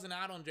 I wasn't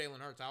out on Jalen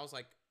Hurts. I was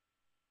like,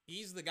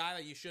 he's the guy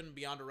that you shouldn't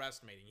be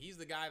underestimating. He's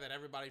the guy that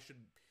everybody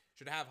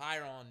should have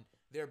higher on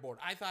their board.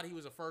 I thought he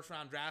was a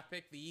first-round draft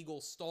pick. The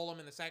Eagles stole him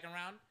in the 2nd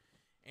round.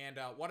 And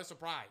what a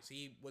surprise.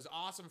 He was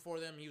awesome for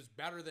them. He was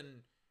better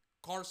than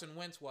Carson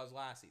Wentz was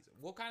last season.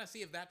 We'll kind of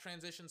see if that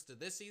transitions to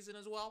this season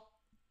as well.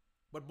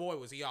 But boy,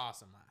 was he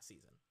awesome last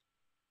season.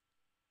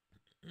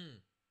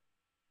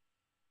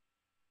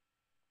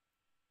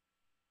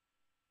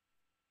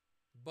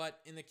 But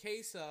in the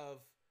case of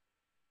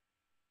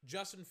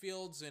Justin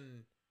Fields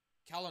and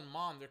Kellen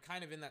Mond, they're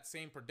kind of in that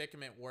same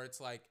predicament where it's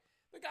like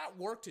they got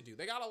work to do.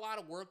 They got a lot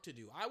of work to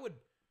do. I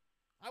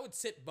would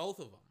sit both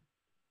of them.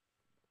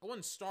 I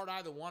wouldn't start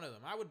either one of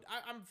them.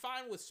 I'm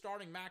fine with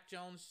starting Mac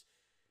Jones,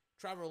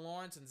 Trevor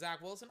Lawrence, and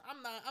Zach Wilson.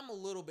 I'm a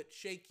little bit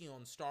shaky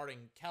on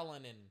starting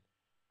Kellen and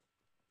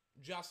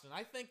Justin.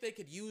 I think they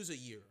could use a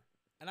year.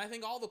 And I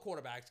think all the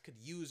quarterbacks could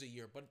use a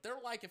year. But they're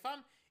like,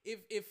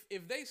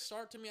 if they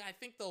start to me, I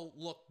think they'll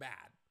look bad.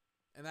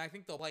 And I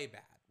think they'll play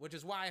bad. Which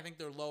is why I think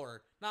they're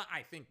lower. Not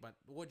I think, but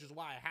which is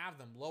why I have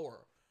them lower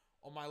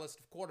on my list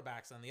of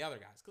quarterbacks than the other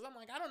guys. Because I'm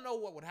like, I don't know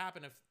what would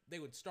happen if they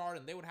would start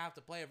and they would have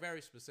to play a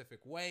very specific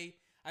way.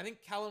 I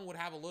think Kellen would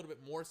have a little bit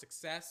more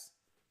success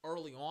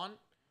early on.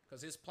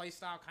 Because his play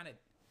style kind of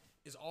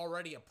is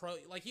already a pro.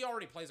 Like, he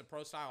already plays a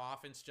pro style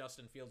offense.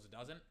 Justin Fields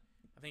doesn't.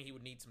 I think he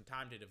would need some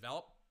time to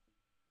develop.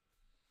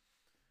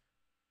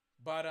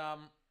 But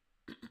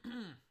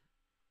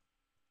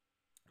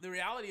the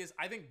reality is,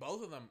 I think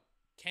both of them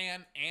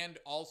can and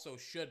also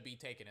should be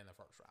taken in the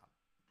first round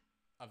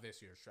of this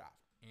year's draft.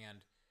 And,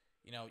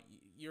 you know,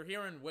 you're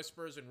hearing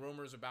whispers and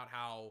rumors about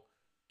how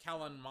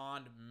Kellen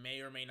Mond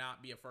may or may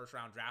not be a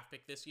first-round draft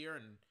pick this year,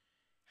 and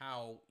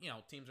how, you know,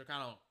 teams are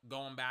kind of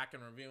going back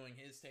and reviewing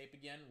his tape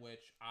again,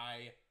 which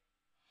I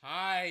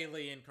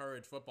highly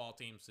encourage football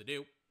teams to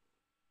do.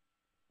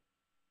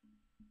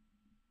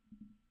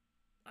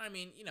 I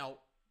mean, you know,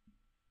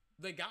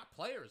 they got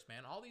players,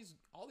 man. All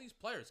these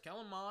players.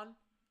 Kellen Mond,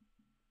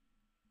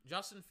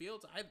 Justin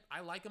Fields,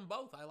 I like them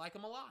both. I like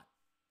them a lot.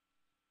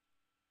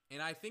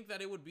 And I think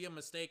that it would be a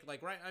mistake.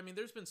 Like, right, I mean,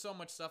 there's been so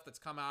much stuff that's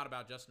come out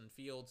about Justin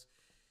Fields,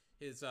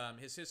 his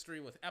history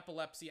with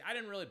epilepsy. I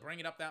didn't really bring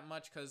it up that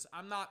much because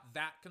I'm not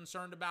that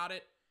concerned about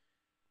it.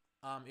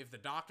 If the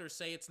doctors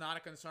say it's not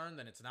a concern,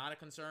 then it's not a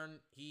concern.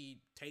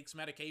 He takes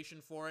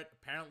medication for it.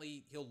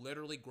 Apparently, he'll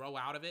literally grow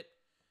out of it.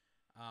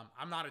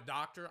 I'm not a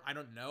doctor. I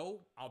don't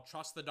know. I'll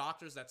trust the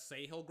doctors that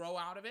say he'll grow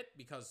out of it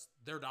because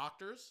they're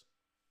doctors.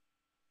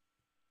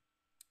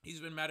 He's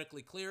been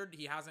medically cleared.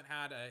 He hasn't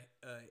had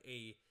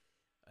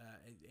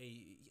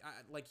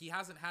he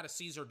hasn't had a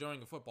seizure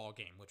during a football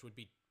game, which would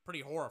be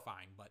pretty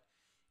horrifying. But,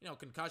 you know,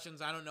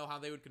 concussions, I don't know how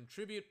they would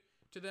contribute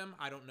to them.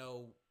 I don't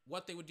know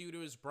what they would do to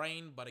his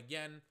brain. But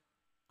again,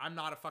 I'm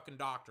not a fucking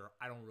doctor.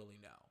 I don't really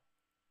know.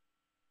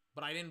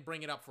 But I didn't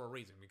bring it up for a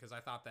reason because I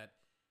thought that,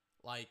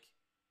 like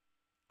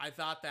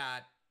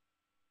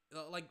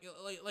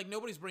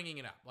nobody's bringing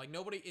it up. Like,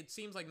 it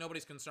seems like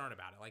nobody's concerned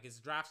about it. Like, his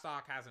draft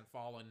stock hasn't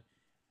fallen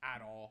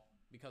at all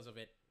because of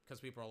it. Because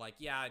people are like,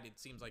 yeah, it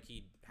seems like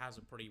he has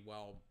it pretty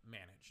well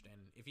managed.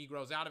 And if he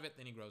grows out of it,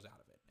 then he grows out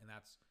of it. And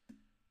that's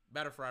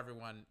better for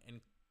everyone,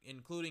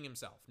 including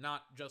himself.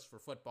 Not just for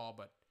football,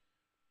 but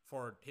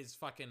for his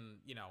fucking,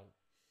 you know,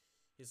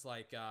 his,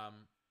 like,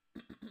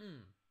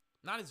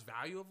 not his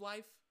value of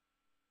life,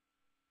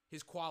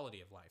 his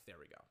quality of life. There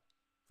we go.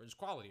 For his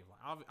quality of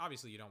life.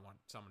 Obviously, you don't want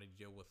somebody to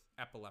deal with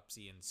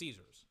epilepsy and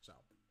seizures. So,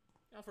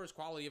 you know, for his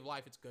quality of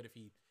life, it's good if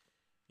he,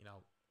 you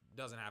know,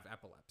 doesn't have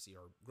epilepsy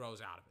or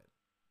grows out of it.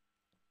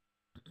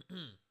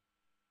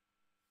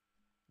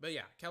 But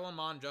yeah, Kellen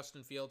Mond,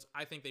 Justin Fields,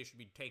 I think they should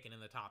be taken in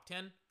the top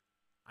 10.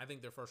 I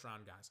think they're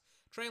first-round guys.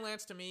 Trey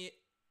Lance, to me,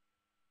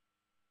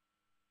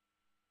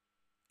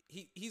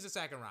 he's a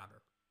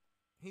second-rounder.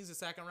 He's a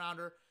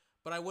second-rounder,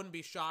 but I wouldn't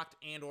be shocked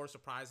and or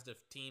surprised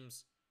if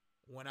teams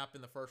went up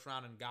in the first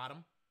round and got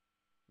him.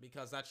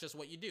 Because that's just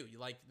what you do.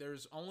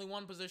 There's only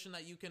one position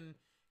that you can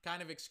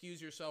kind of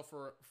excuse yourself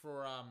for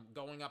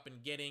going up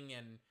and getting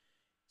and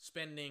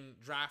spending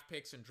draft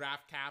picks and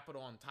draft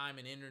capital and time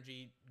and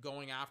energy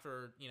going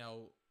after, you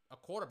know, a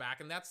quarterback.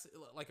 And that's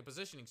like a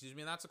position,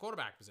 and that's a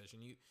quarterback position.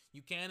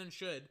 You can and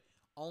should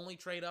only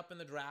trade up in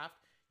the draft.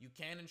 You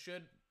can and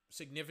should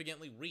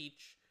significantly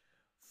reach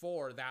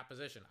for that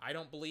position. I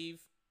don't believe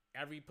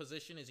every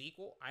position is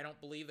equal. I don't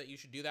believe that you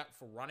should do that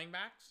for running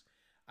backs.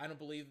 I don't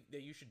believe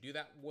that you should do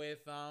that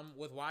with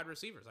wide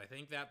receivers. I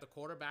think that the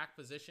quarterback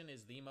position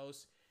is the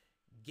most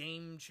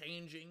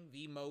game-changing,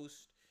 the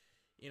most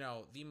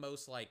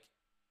like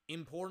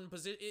important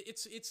position.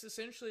 It's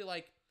essentially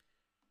like,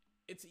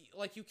 it's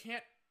like you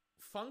can't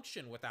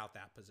function without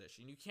that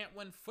position. You can't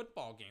win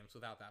football games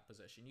without that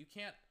position. You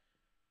can't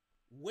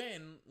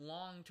win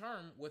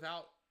long-term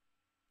without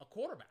a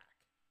quarterback.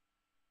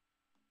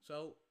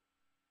 So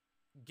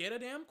get a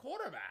damn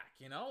quarterback,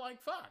 you know?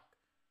 Like, fuck.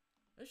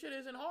 This shit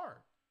isn't hard.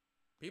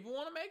 People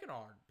want to make it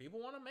hard. People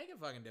want to make it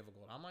fucking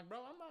difficult. I'm like, bro,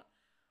 I'm not.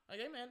 Like,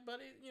 hey, man,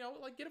 buddy, you know,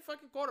 like, get a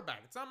fucking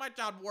quarterback. It's not my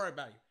job to worry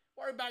about you.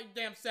 Worry about your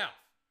damn self.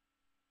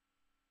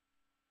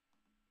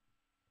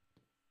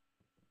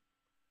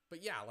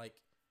 But yeah, like,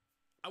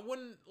 I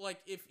wouldn't, like,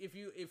 if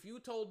you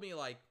told me,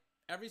 like,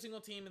 every single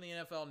team in the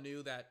NFL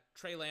knew that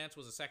Trey Lance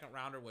was a second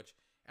rounder, which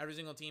every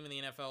single team in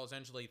the NFL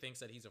essentially thinks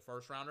that he's a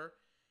first rounder.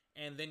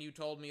 And then you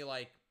told me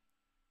like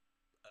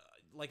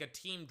a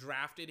team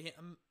drafted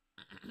him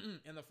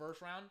in the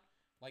first round.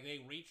 Like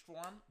they reached for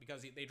him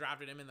because they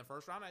drafted him in the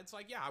first round. It's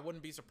like, yeah, I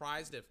wouldn't be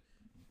surprised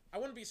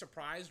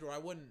or I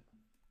wouldn't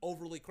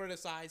overly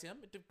criticize him.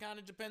 It kind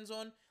of depends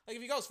on, like,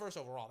 if he goes first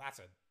overall, that's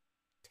a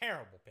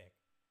terrible pick.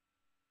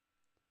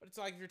 But it's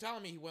like, if you're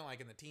telling me he went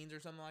like in the teens or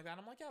something like that,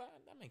 I'm like, yeah,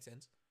 that makes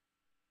sense.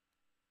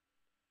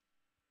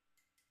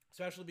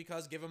 Especially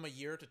because give him a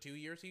year to 2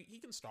 years, he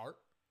can start.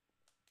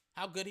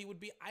 How good he would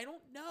be, I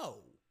don't know.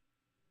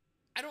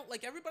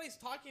 Everybody's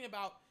talking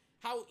about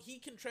how he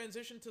can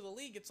transition to the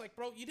league. It's like,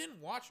 bro, you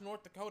didn't watch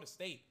North Dakota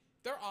State.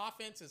 Their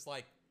offense is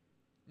like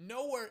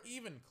nowhere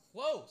even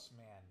close,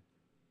 man,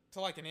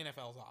 to like an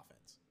NFL's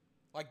offense.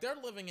 Like, they're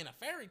living in a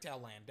fairy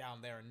tale land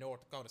down there in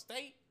North Dakota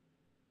State.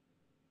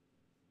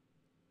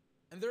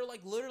 And they're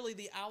like literally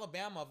the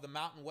Alabama of the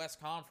Mountain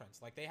West Conference.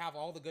 Like, they have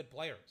all the good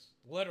players.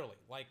 Literally.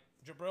 Like,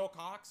 Jabril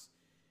Cox,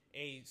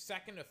 a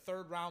second or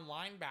third round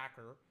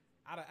linebacker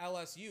out of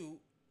LSU,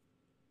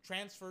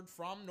 transferred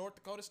from North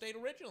Dakota State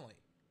originally.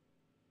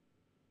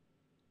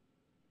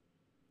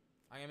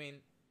 I mean,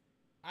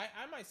 I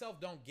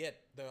myself don't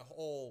get the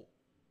whole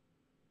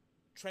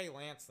Trey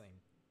Lance thing.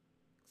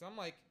 Because I'm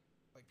like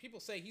people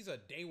say he's a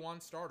day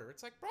one starter.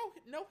 It's like, bro,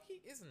 no,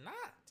 he is not.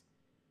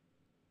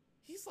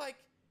 He's like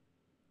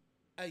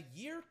a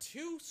year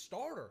 2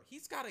 starter.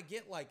 He's got to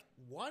get like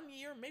 1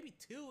 year, maybe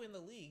 2 in the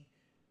league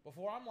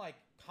before I'm like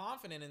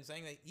confident in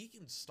saying that he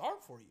can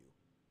start for you.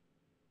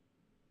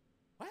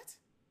 What?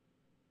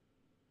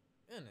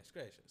 Goodness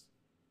gracious.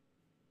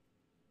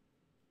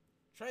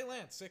 Trey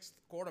Lance, 6th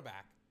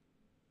quarterback.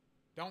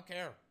 Don't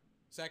care.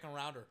 2nd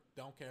rounder.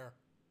 Don't care.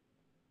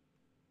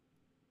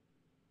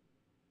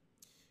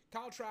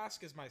 Kyle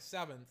Trask is my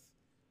 7th.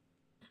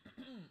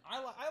 I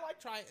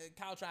like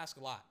Kyle Trask a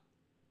lot.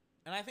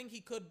 And I think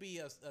he could be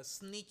a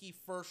sneaky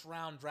first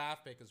round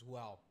draft pick as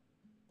well.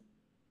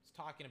 He's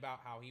talking about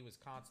how he was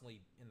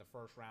constantly in the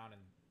first round,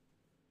 and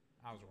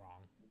I was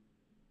wrong.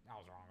 I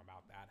was wrong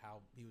about that,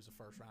 how he was a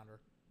first rounder.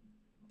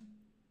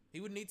 He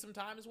would need some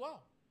time as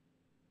well.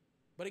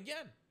 But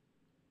again,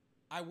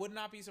 I would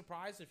not be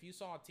surprised if you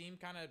saw a team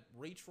kind of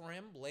reach for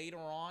him later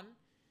on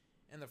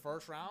in the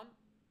first round.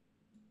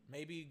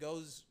 Maybe he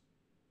goes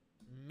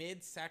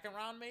mid-second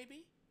round,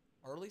 maybe?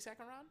 Early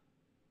second round?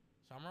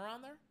 Somewhere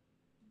around there?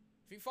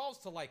 If he falls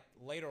to like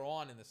later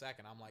on in the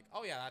second, I'm like,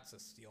 oh yeah, that's a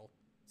steal.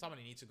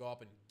 Somebody needs to go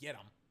up and get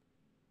him.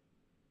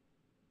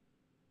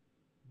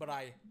 But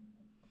I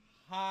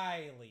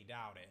highly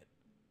doubt it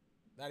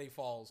that he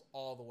falls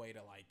all the way to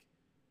like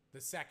the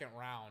second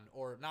round,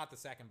 or not the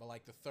second, but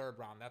like the 3rd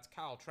round. That's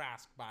Kyle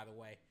Trask, by the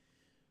way.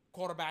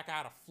 Quarterback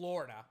out of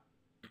Florida.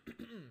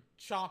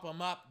 Chomp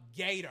him up,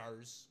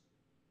 Gators.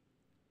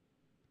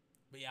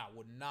 But yeah,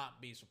 would not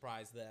be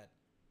surprised that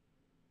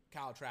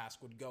Kyle Trask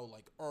would go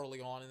like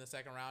early on in the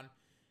 2nd round.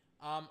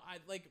 I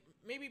like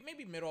maybe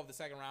middle of the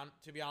 2nd round,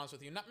 to be honest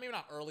with you. Maybe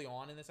not early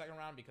on in the 2nd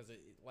round, because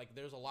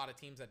there's a lot of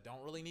teams that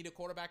don't really need a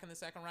quarterback in the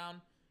 2nd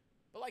round.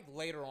 But like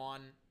later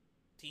on,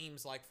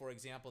 teams like, for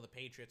example, the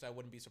Patriots, I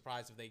wouldn't be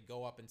surprised if they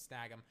go up and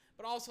snag him.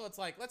 But also, it's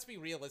like, let's be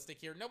realistic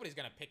here. Nobody's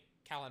going to pick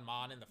Kellen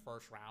Mond in the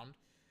 1st round,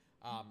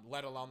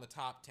 let alone the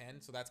top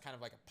 10. So that's kind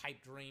of like a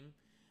pipe dream.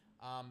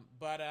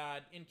 But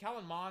in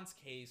Kellen Mond's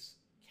case,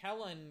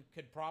 Kellen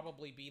could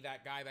probably be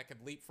that guy that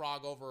could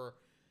leapfrog over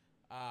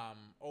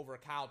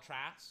Kyle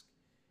Trask.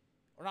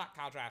 Or not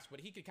Kyle Trask, but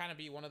he could kind of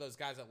be one of those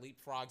guys that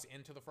leapfrogs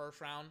into the 1st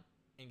round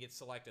and gets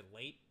selected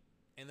late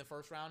in the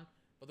 1st round.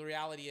 But the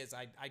reality is,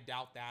 I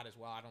doubt that as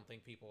well. I don't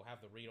think people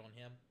have the read on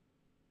him.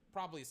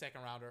 Probably a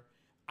 2nd rounder.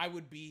 I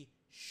would be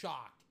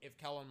shocked if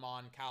Kellen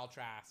Mond, Kyle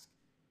Trask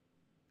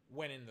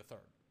went in the 3rd.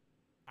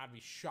 I'd be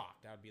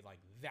shocked. I would be like,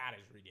 that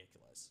is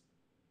ridiculous.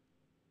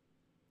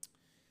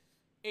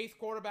 8th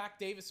quarterback,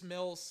 Davis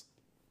Mills,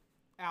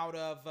 out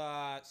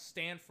of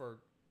Stanford.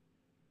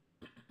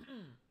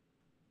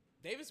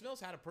 Davis Mills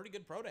had a pretty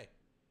good pro day.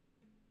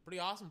 Pretty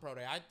awesome pro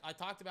day. I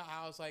talked about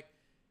how I was like,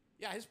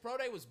 yeah, his pro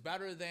day was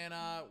better than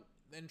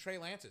Trey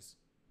Lance's.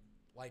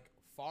 Like,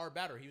 far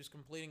better. He was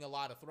completing a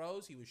lot of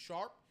throws. He was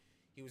sharp.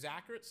 He was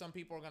accurate. Some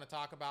people are going to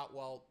talk about,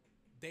 well,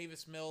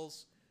 Davis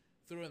Mills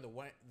threw in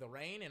the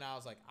rain, and I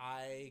was like,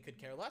 I could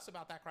care less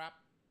about that crap.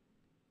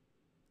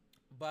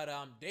 But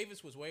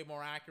Davis was way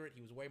more accurate.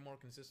 He was way more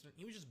consistent.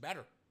 He was just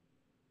better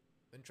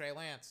than Trey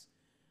Lance.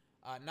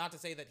 Not to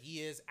say that he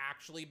is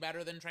actually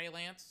better than Trey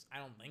Lance. I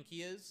don't think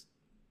he is.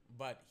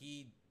 But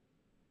he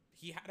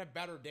had a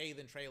better day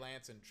than Trey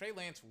Lance, and Trey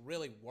Lance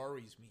really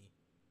worries me.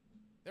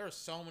 There are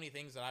so many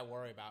things that I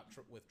worry about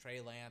with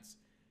Trey Lance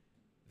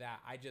that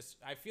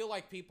I feel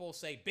like people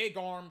say big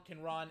arm,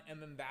 can run,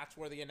 and then that's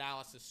where the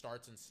analysis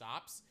starts and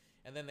stops.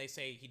 And then they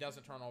say he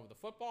doesn't turn over the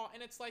football.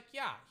 And it's like,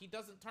 yeah, he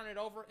doesn't turn it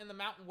over in the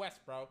Mountain West,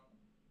 bro.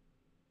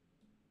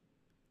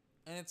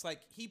 And it's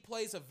like, he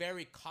plays a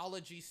very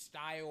college-y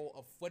style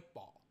of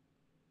football.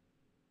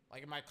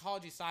 Like, in my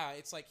college-y style,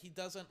 it's like he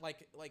doesn't,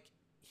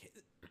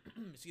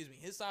 excuse me,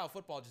 his style of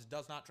football just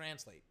does not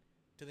translate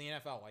to the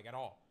NFL, like, at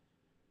all.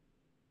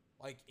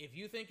 Like, if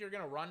you think you're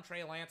going to run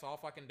Trey Lance all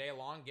fucking day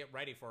long, get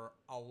ready for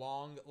a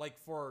long, like,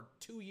 for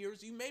 2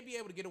 years. You may be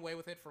able to get away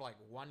with it for, like,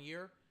 1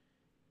 year.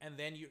 And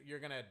then you're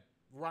going to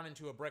run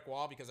into a brick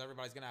wall because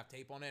everybody's going to have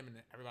tape on him. And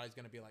everybody's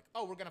going to be like,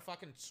 oh, we're going to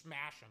fucking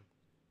smash him.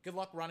 Good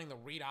luck running the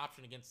read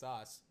option against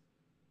us.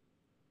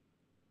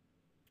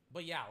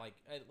 But yeah,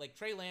 like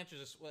Trey Lance is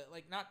just,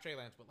 like, not Trey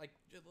Lance,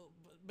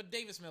 but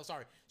Davis Mills,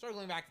 sorry.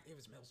 Circling back to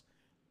Davis Mills.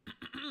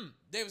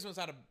 Davis Mills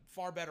had a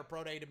far better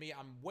pro day to me.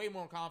 I'm way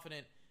more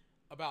confident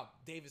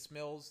about Davis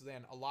Mills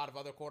than a lot of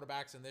other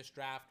quarterbacks in this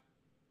draft.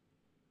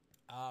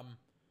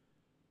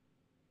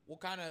 We'll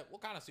kind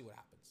of see what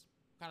happens.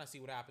 Kind of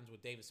see what happens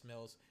with Davis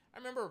Mills. I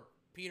remember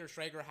Peter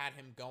Schrager had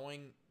him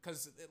going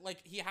because, like,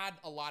 he had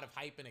a lot of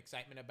hype and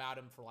excitement about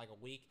him for like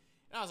a week.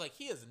 And I was like,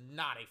 he is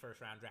not a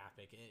first-round draft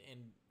pick.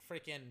 And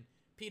freaking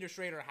Peter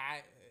Schrader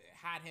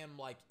had him,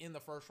 like, in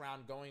the first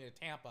round going to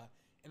Tampa.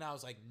 And I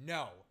was like,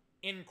 no,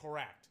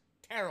 incorrect.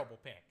 Terrible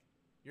pick.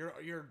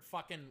 You're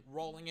fucking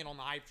rolling in on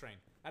the hype train.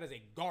 That is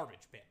a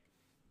garbage pick.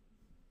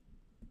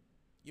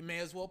 You may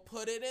as well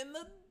put it in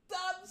the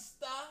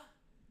dumpster.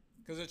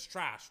 Because it's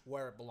trash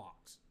where it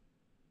belongs.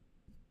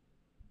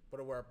 Put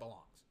it where it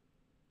belongs.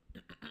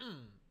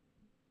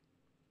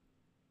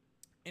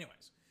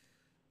 Anyways.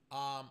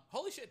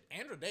 Holy shit,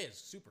 Andrew Day is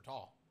super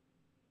tall.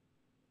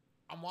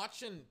 I'm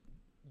watching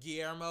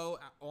Guillermo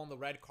on the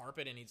red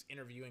carpet and he's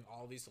interviewing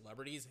all these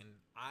celebrities, and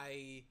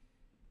I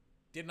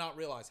did not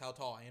realize how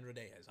tall Andrew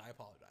Day is. I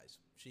apologize.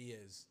 She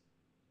is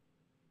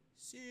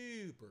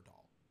super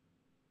tall.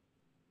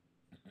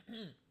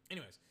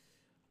 Anyways,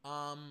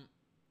 what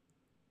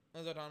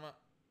was I talking about?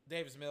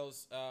 Davis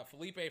Mills,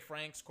 Felipe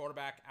Franks,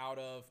 quarterback out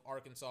of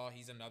Arkansas.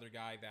 He's another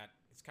guy that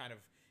it's kind of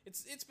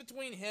it's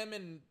between him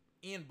and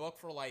Ian Book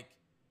for like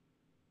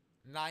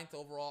 9th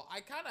overall.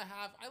 I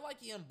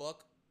like Ian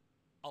Book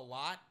a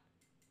lot.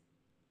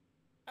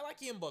 I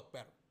like Ian Book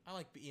better.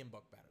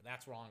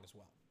 That's wrong as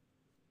well.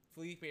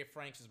 Felipe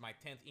Franks is my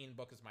 10th. Ian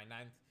Book is my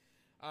 9th.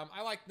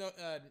 I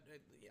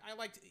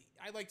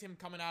liked him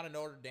coming out of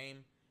Notre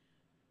Dame.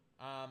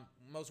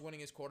 Most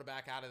winningest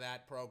quarterback out of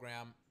that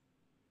program.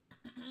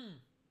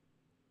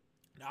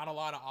 Not a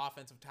lot of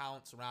offensive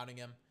talent surrounding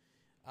him.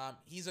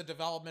 He's a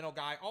developmental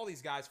guy. All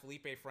these guys,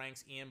 Felipe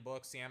Franks, Ian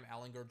Book, Sam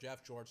Ehlinger,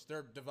 Jeff George,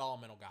 they're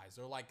developmental guys.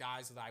 They're like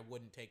guys that I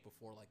wouldn't take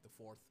before like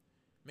the 4th,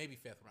 maybe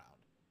 5th round.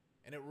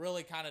 And it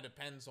really kind of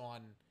depends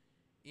on,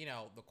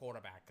 the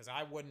quarterback. Because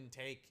I wouldn't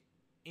take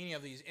any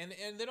of these. And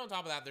then on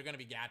top of that, they're going to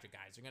be gadget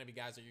guys. They're going to be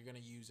guys that you're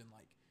going to use in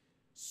like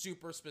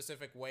super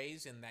specific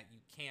ways and that you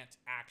can't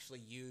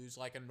actually use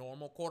like a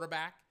normal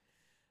quarterback.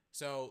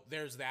 So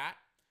there's that.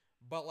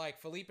 But like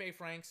Felipe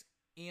Franks,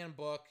 Ian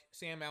Book,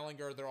 Sam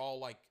Ehlinger, they're all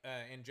like,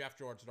 and Jeff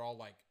George, they're all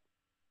like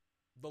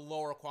the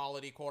lower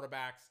quality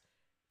quarterbacks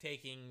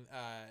taken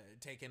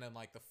in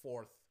like the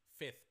 4th,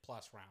 5th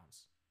plus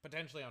rounds.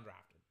 Potentially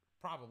undrafted.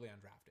 Probably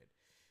undrafted.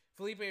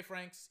 Felipe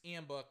Franks,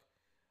 Ian Book.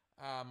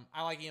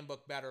 I like Ian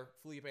Book better.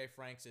 Felipe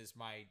Franks is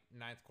my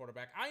 9th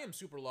quarterback. I am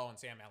super low on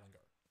Sam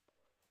Ehlinger.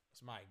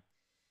 It's my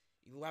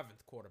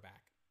 11th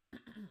quarterback.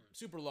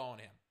 Super low on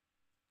him.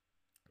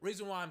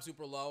 Reason why I'm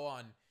super low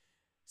on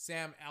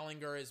Sam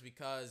Ehlinger is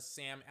because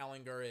Sam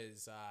Ehlinger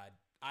is,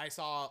 I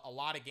saw a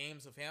lot of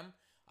games of him.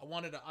 I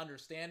wanted to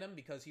understand him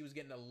because he was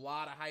getting a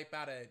lot of hype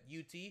out of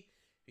UT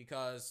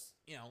because,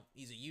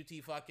 he's a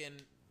UT fucking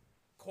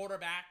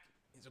quarterback.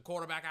 He's a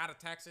quarterback out of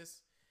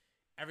Texas.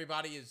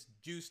 Everybody is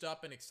juiced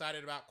up and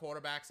excited about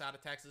quarterbacks out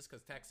of Texas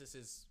because Texas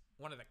is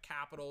one of the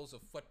capitals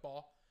of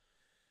football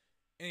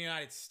in the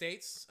United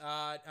States.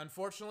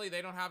 Unfortunately,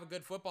 they don't have a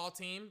good football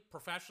team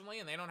professionally,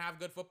 and they don't have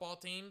good football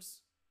teams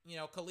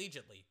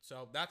collegiately.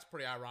 So that's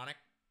pretty ironic.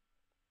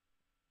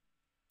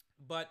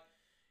 But,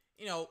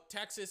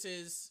 Texas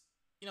is,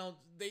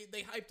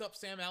 they hyped up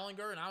Sam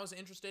Ehlinger, and I was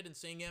interested in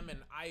seeing him,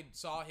 and I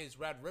saw his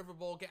Red River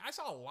Bowl game. I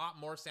saw a lot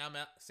more Sam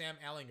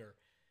Ehlinger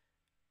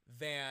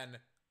than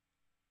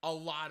a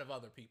lot of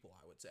other people,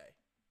 I would say.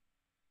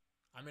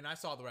 I mean, I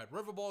saw the Red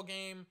River Bowl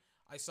game.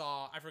 I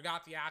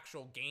forgot the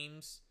actual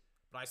games,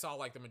 but I saw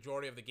like the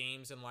majority of the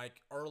games in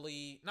like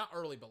not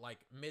early, but like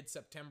mid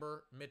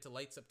to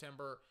late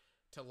September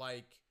to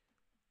like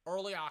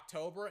early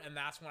October. And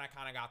that's when I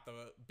kind of got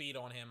the beat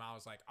on him. I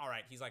was like, all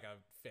right, he's like a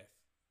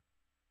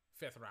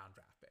fifth round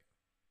draft pick.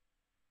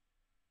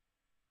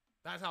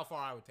 That's how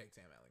far I would take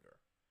Sam Ehlinger.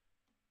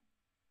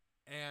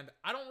 And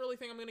I don't really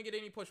think I'm going to get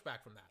any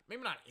pushback from that.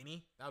 Maybe not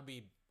any. That would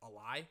be a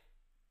lie.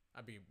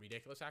 That'd be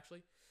ridiculous,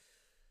 actually.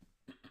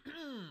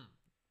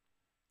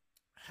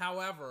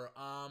 However,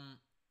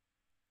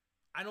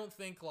 I don't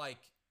think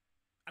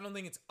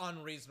it's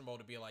unreasonable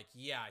to be like,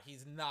 yeah,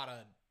 he's not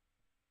a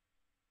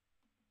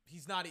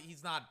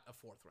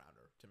 4th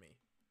rounder to me.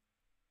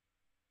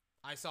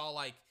 I saw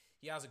like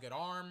he has a good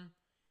arm.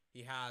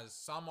 He has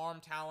some arm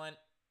talent.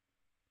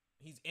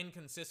 He's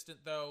inconsistent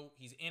though.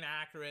 He's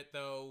inaccurate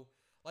though.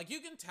 Like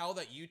you can tell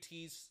that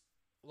UT's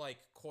like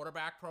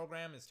quarterback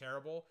program is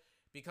terrible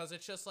because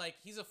it's just like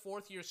he's a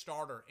 4th year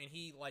starter and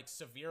he like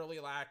severely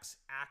lacks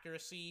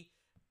accuracy,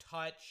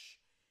 touch,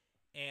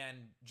 and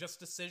just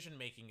decision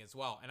making as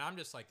well. And I'm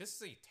just like, this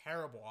is a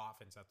terrible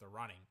offense that they're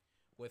running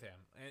with him,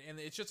 and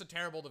it's just a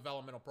terrible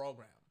developmental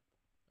program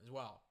as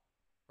well.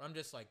 I'm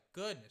just like,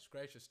 goodness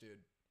gracious, dude,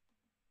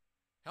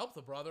 help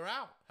the brother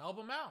out, help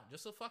him out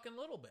just a fucking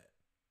little bit.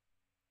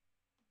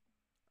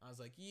 I was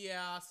like,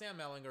 yeah, Sam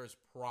Ehlinger is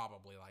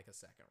probably like a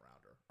second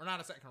rounder, or not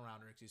a second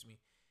rounder, excuse me,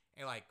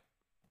 a like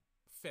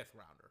fifth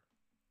rounder.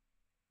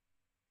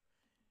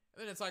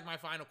 And then it's like my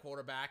final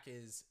quarterback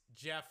is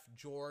Jeff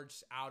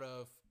George out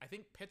of, I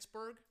think,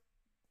 Pittsburgh,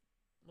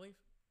 I believe.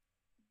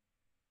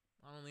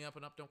 On the up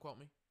and up, don't quote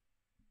me.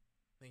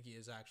 I think he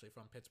is actually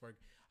from Pittsburgh.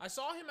 I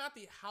saw him at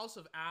the House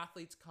of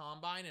Athletes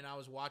Combine, and I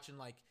was watching,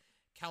 like,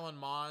 Kellen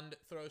Mond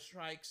throw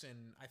strikes,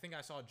 and I think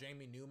I saw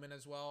Jamie Newman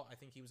as well. I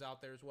think he was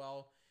out there as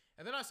well.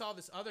 And then I saw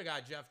this other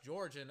guy, Jeff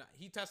George, and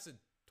he tested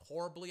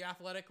horribly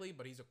athletically,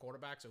 but he's a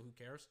quarterback, so who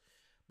cares?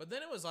 But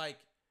then it was like,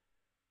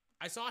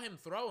 I saw him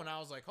throw, and I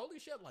was like, holy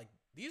shit, like,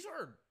 these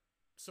are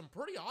some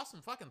pretty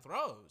awesome fucking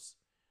throws.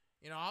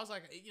 You know, I was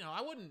like, you know,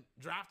 I wouldn't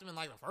draft him in,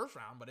 like, the first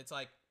round, but it's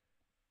like,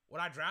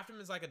 would I draft him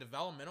as, like, a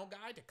developmental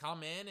guy to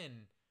come in and,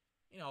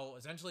 you know,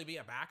 essentially be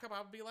a backup?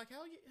 I would be like,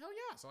 hell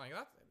yeah. So, like,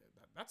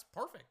 that's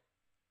perfect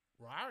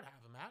where I would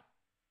have him at.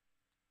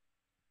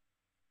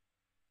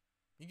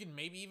 You can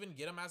maybe even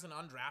get him as an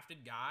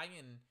undrafted guy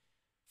and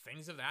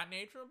things of that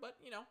nature, but,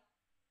 you know,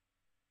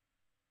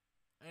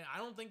 and I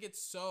don't think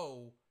it's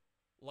so,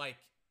 like,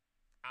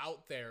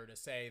 out there to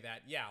say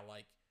that, yeah,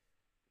 like,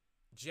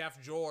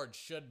 Jeff George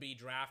should be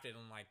drafted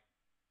in, like,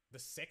 the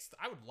 6th.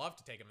 I would love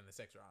to take him in the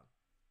 6th round.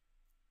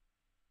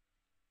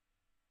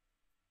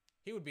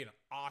 He would be an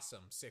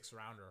awesome 6th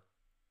rounder.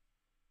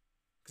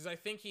 Because I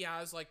think he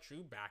has, like,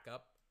 true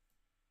backup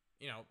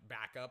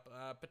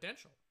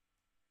potential.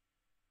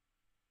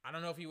 I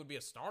don't know if he would be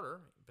a starter,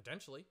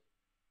 potentially.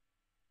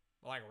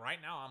 But, like, right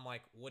now, I'm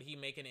like, would he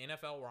make an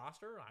NFL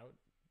roster? I would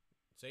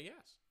say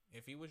yes,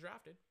 if he was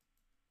drafted.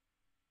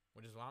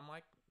 Which is why I'm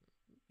like,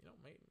 you know,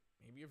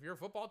 maybe if you're a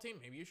football team,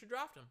 maybe you should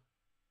draft him.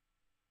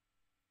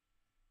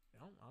 You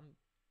know,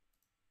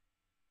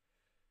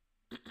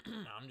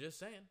 I'm just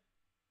saying.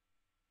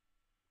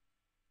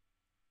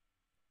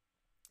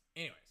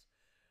 Anyways,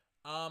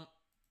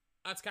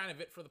 that's kind of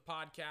it for the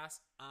podcast.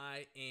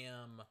 I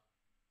am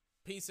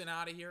peacing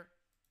out of here.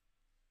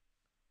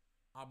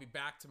 I'll be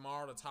back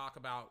tomorrow to talk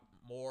about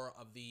more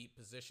of the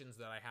positions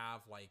that I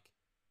have, like,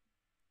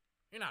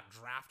 you're not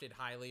drafted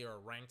highly or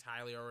ranked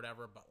highly or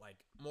whatever, but, like,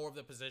 more of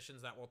the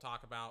positions that we'll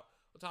talk about.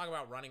 We'll talk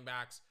about running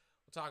backs.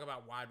 We'll talk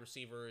about wide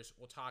receivers.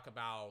 We'll talk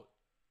about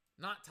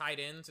not tight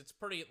ends. It's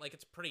pretty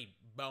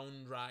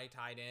bone dry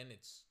tight end.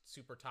 It's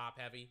super top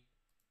heavy.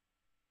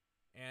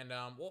 And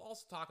we'll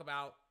also talk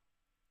about,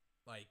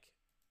 like,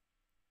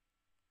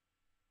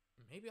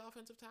 maybe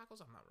offensive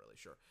tackles. I'm not really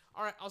sure.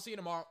 All right, I'll see you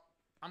tomorrow.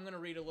 I'm going to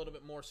read a little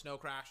bit more Snow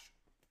Crash.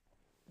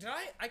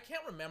 I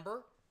can't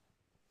remember.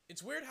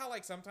 It's weird how,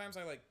 like, sometimes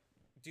I, like,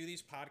 do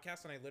these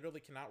podcasts and I literally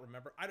cannot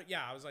remember. I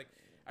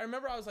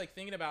remember I was, like,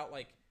 thinking about,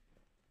 like,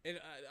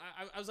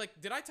 I was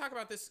like, did I talk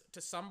about this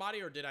to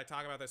somebody or did I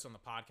talk about this on the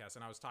podcast?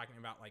 And I was talking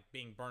about, like,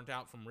 being burnt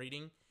out from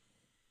reading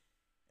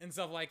and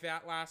stuff like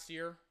that last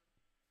year.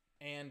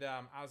 And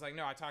I was like,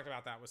 no, I talked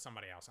about that with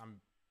somebody else. I'm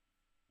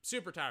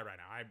super tired right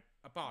now. I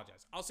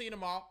apologize. I'll see you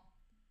tomorrow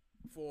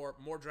for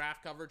more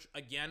draft coverage.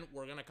 Again,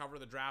 we're going to cover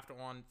the draft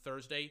on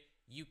Thursday.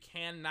 You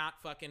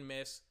cannot fucking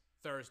miss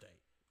Thursday.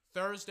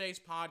 Thursday's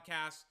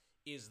podcast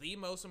is the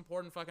most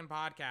important fucking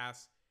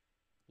podcast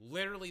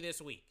literally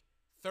this week.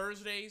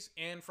 Thursdays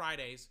and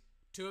Fridays,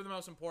 two of the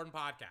most important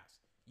podcasts.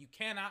 You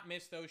cannot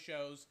miss those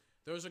shows.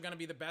 Those are going to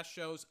be the best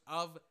shows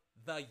of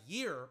the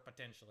year,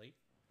 potentially.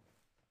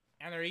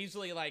 And they're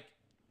easily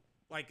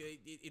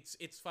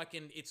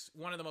it's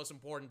one of the most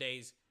important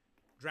days,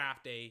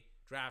 draft day,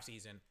 draft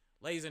season.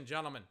 Ladies and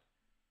gentlemen,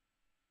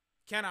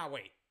 cannot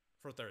wait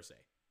for Thursday,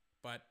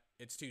 but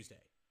it's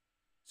Tuesday.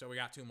 So we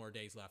got 2 more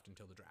days left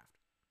until the draft.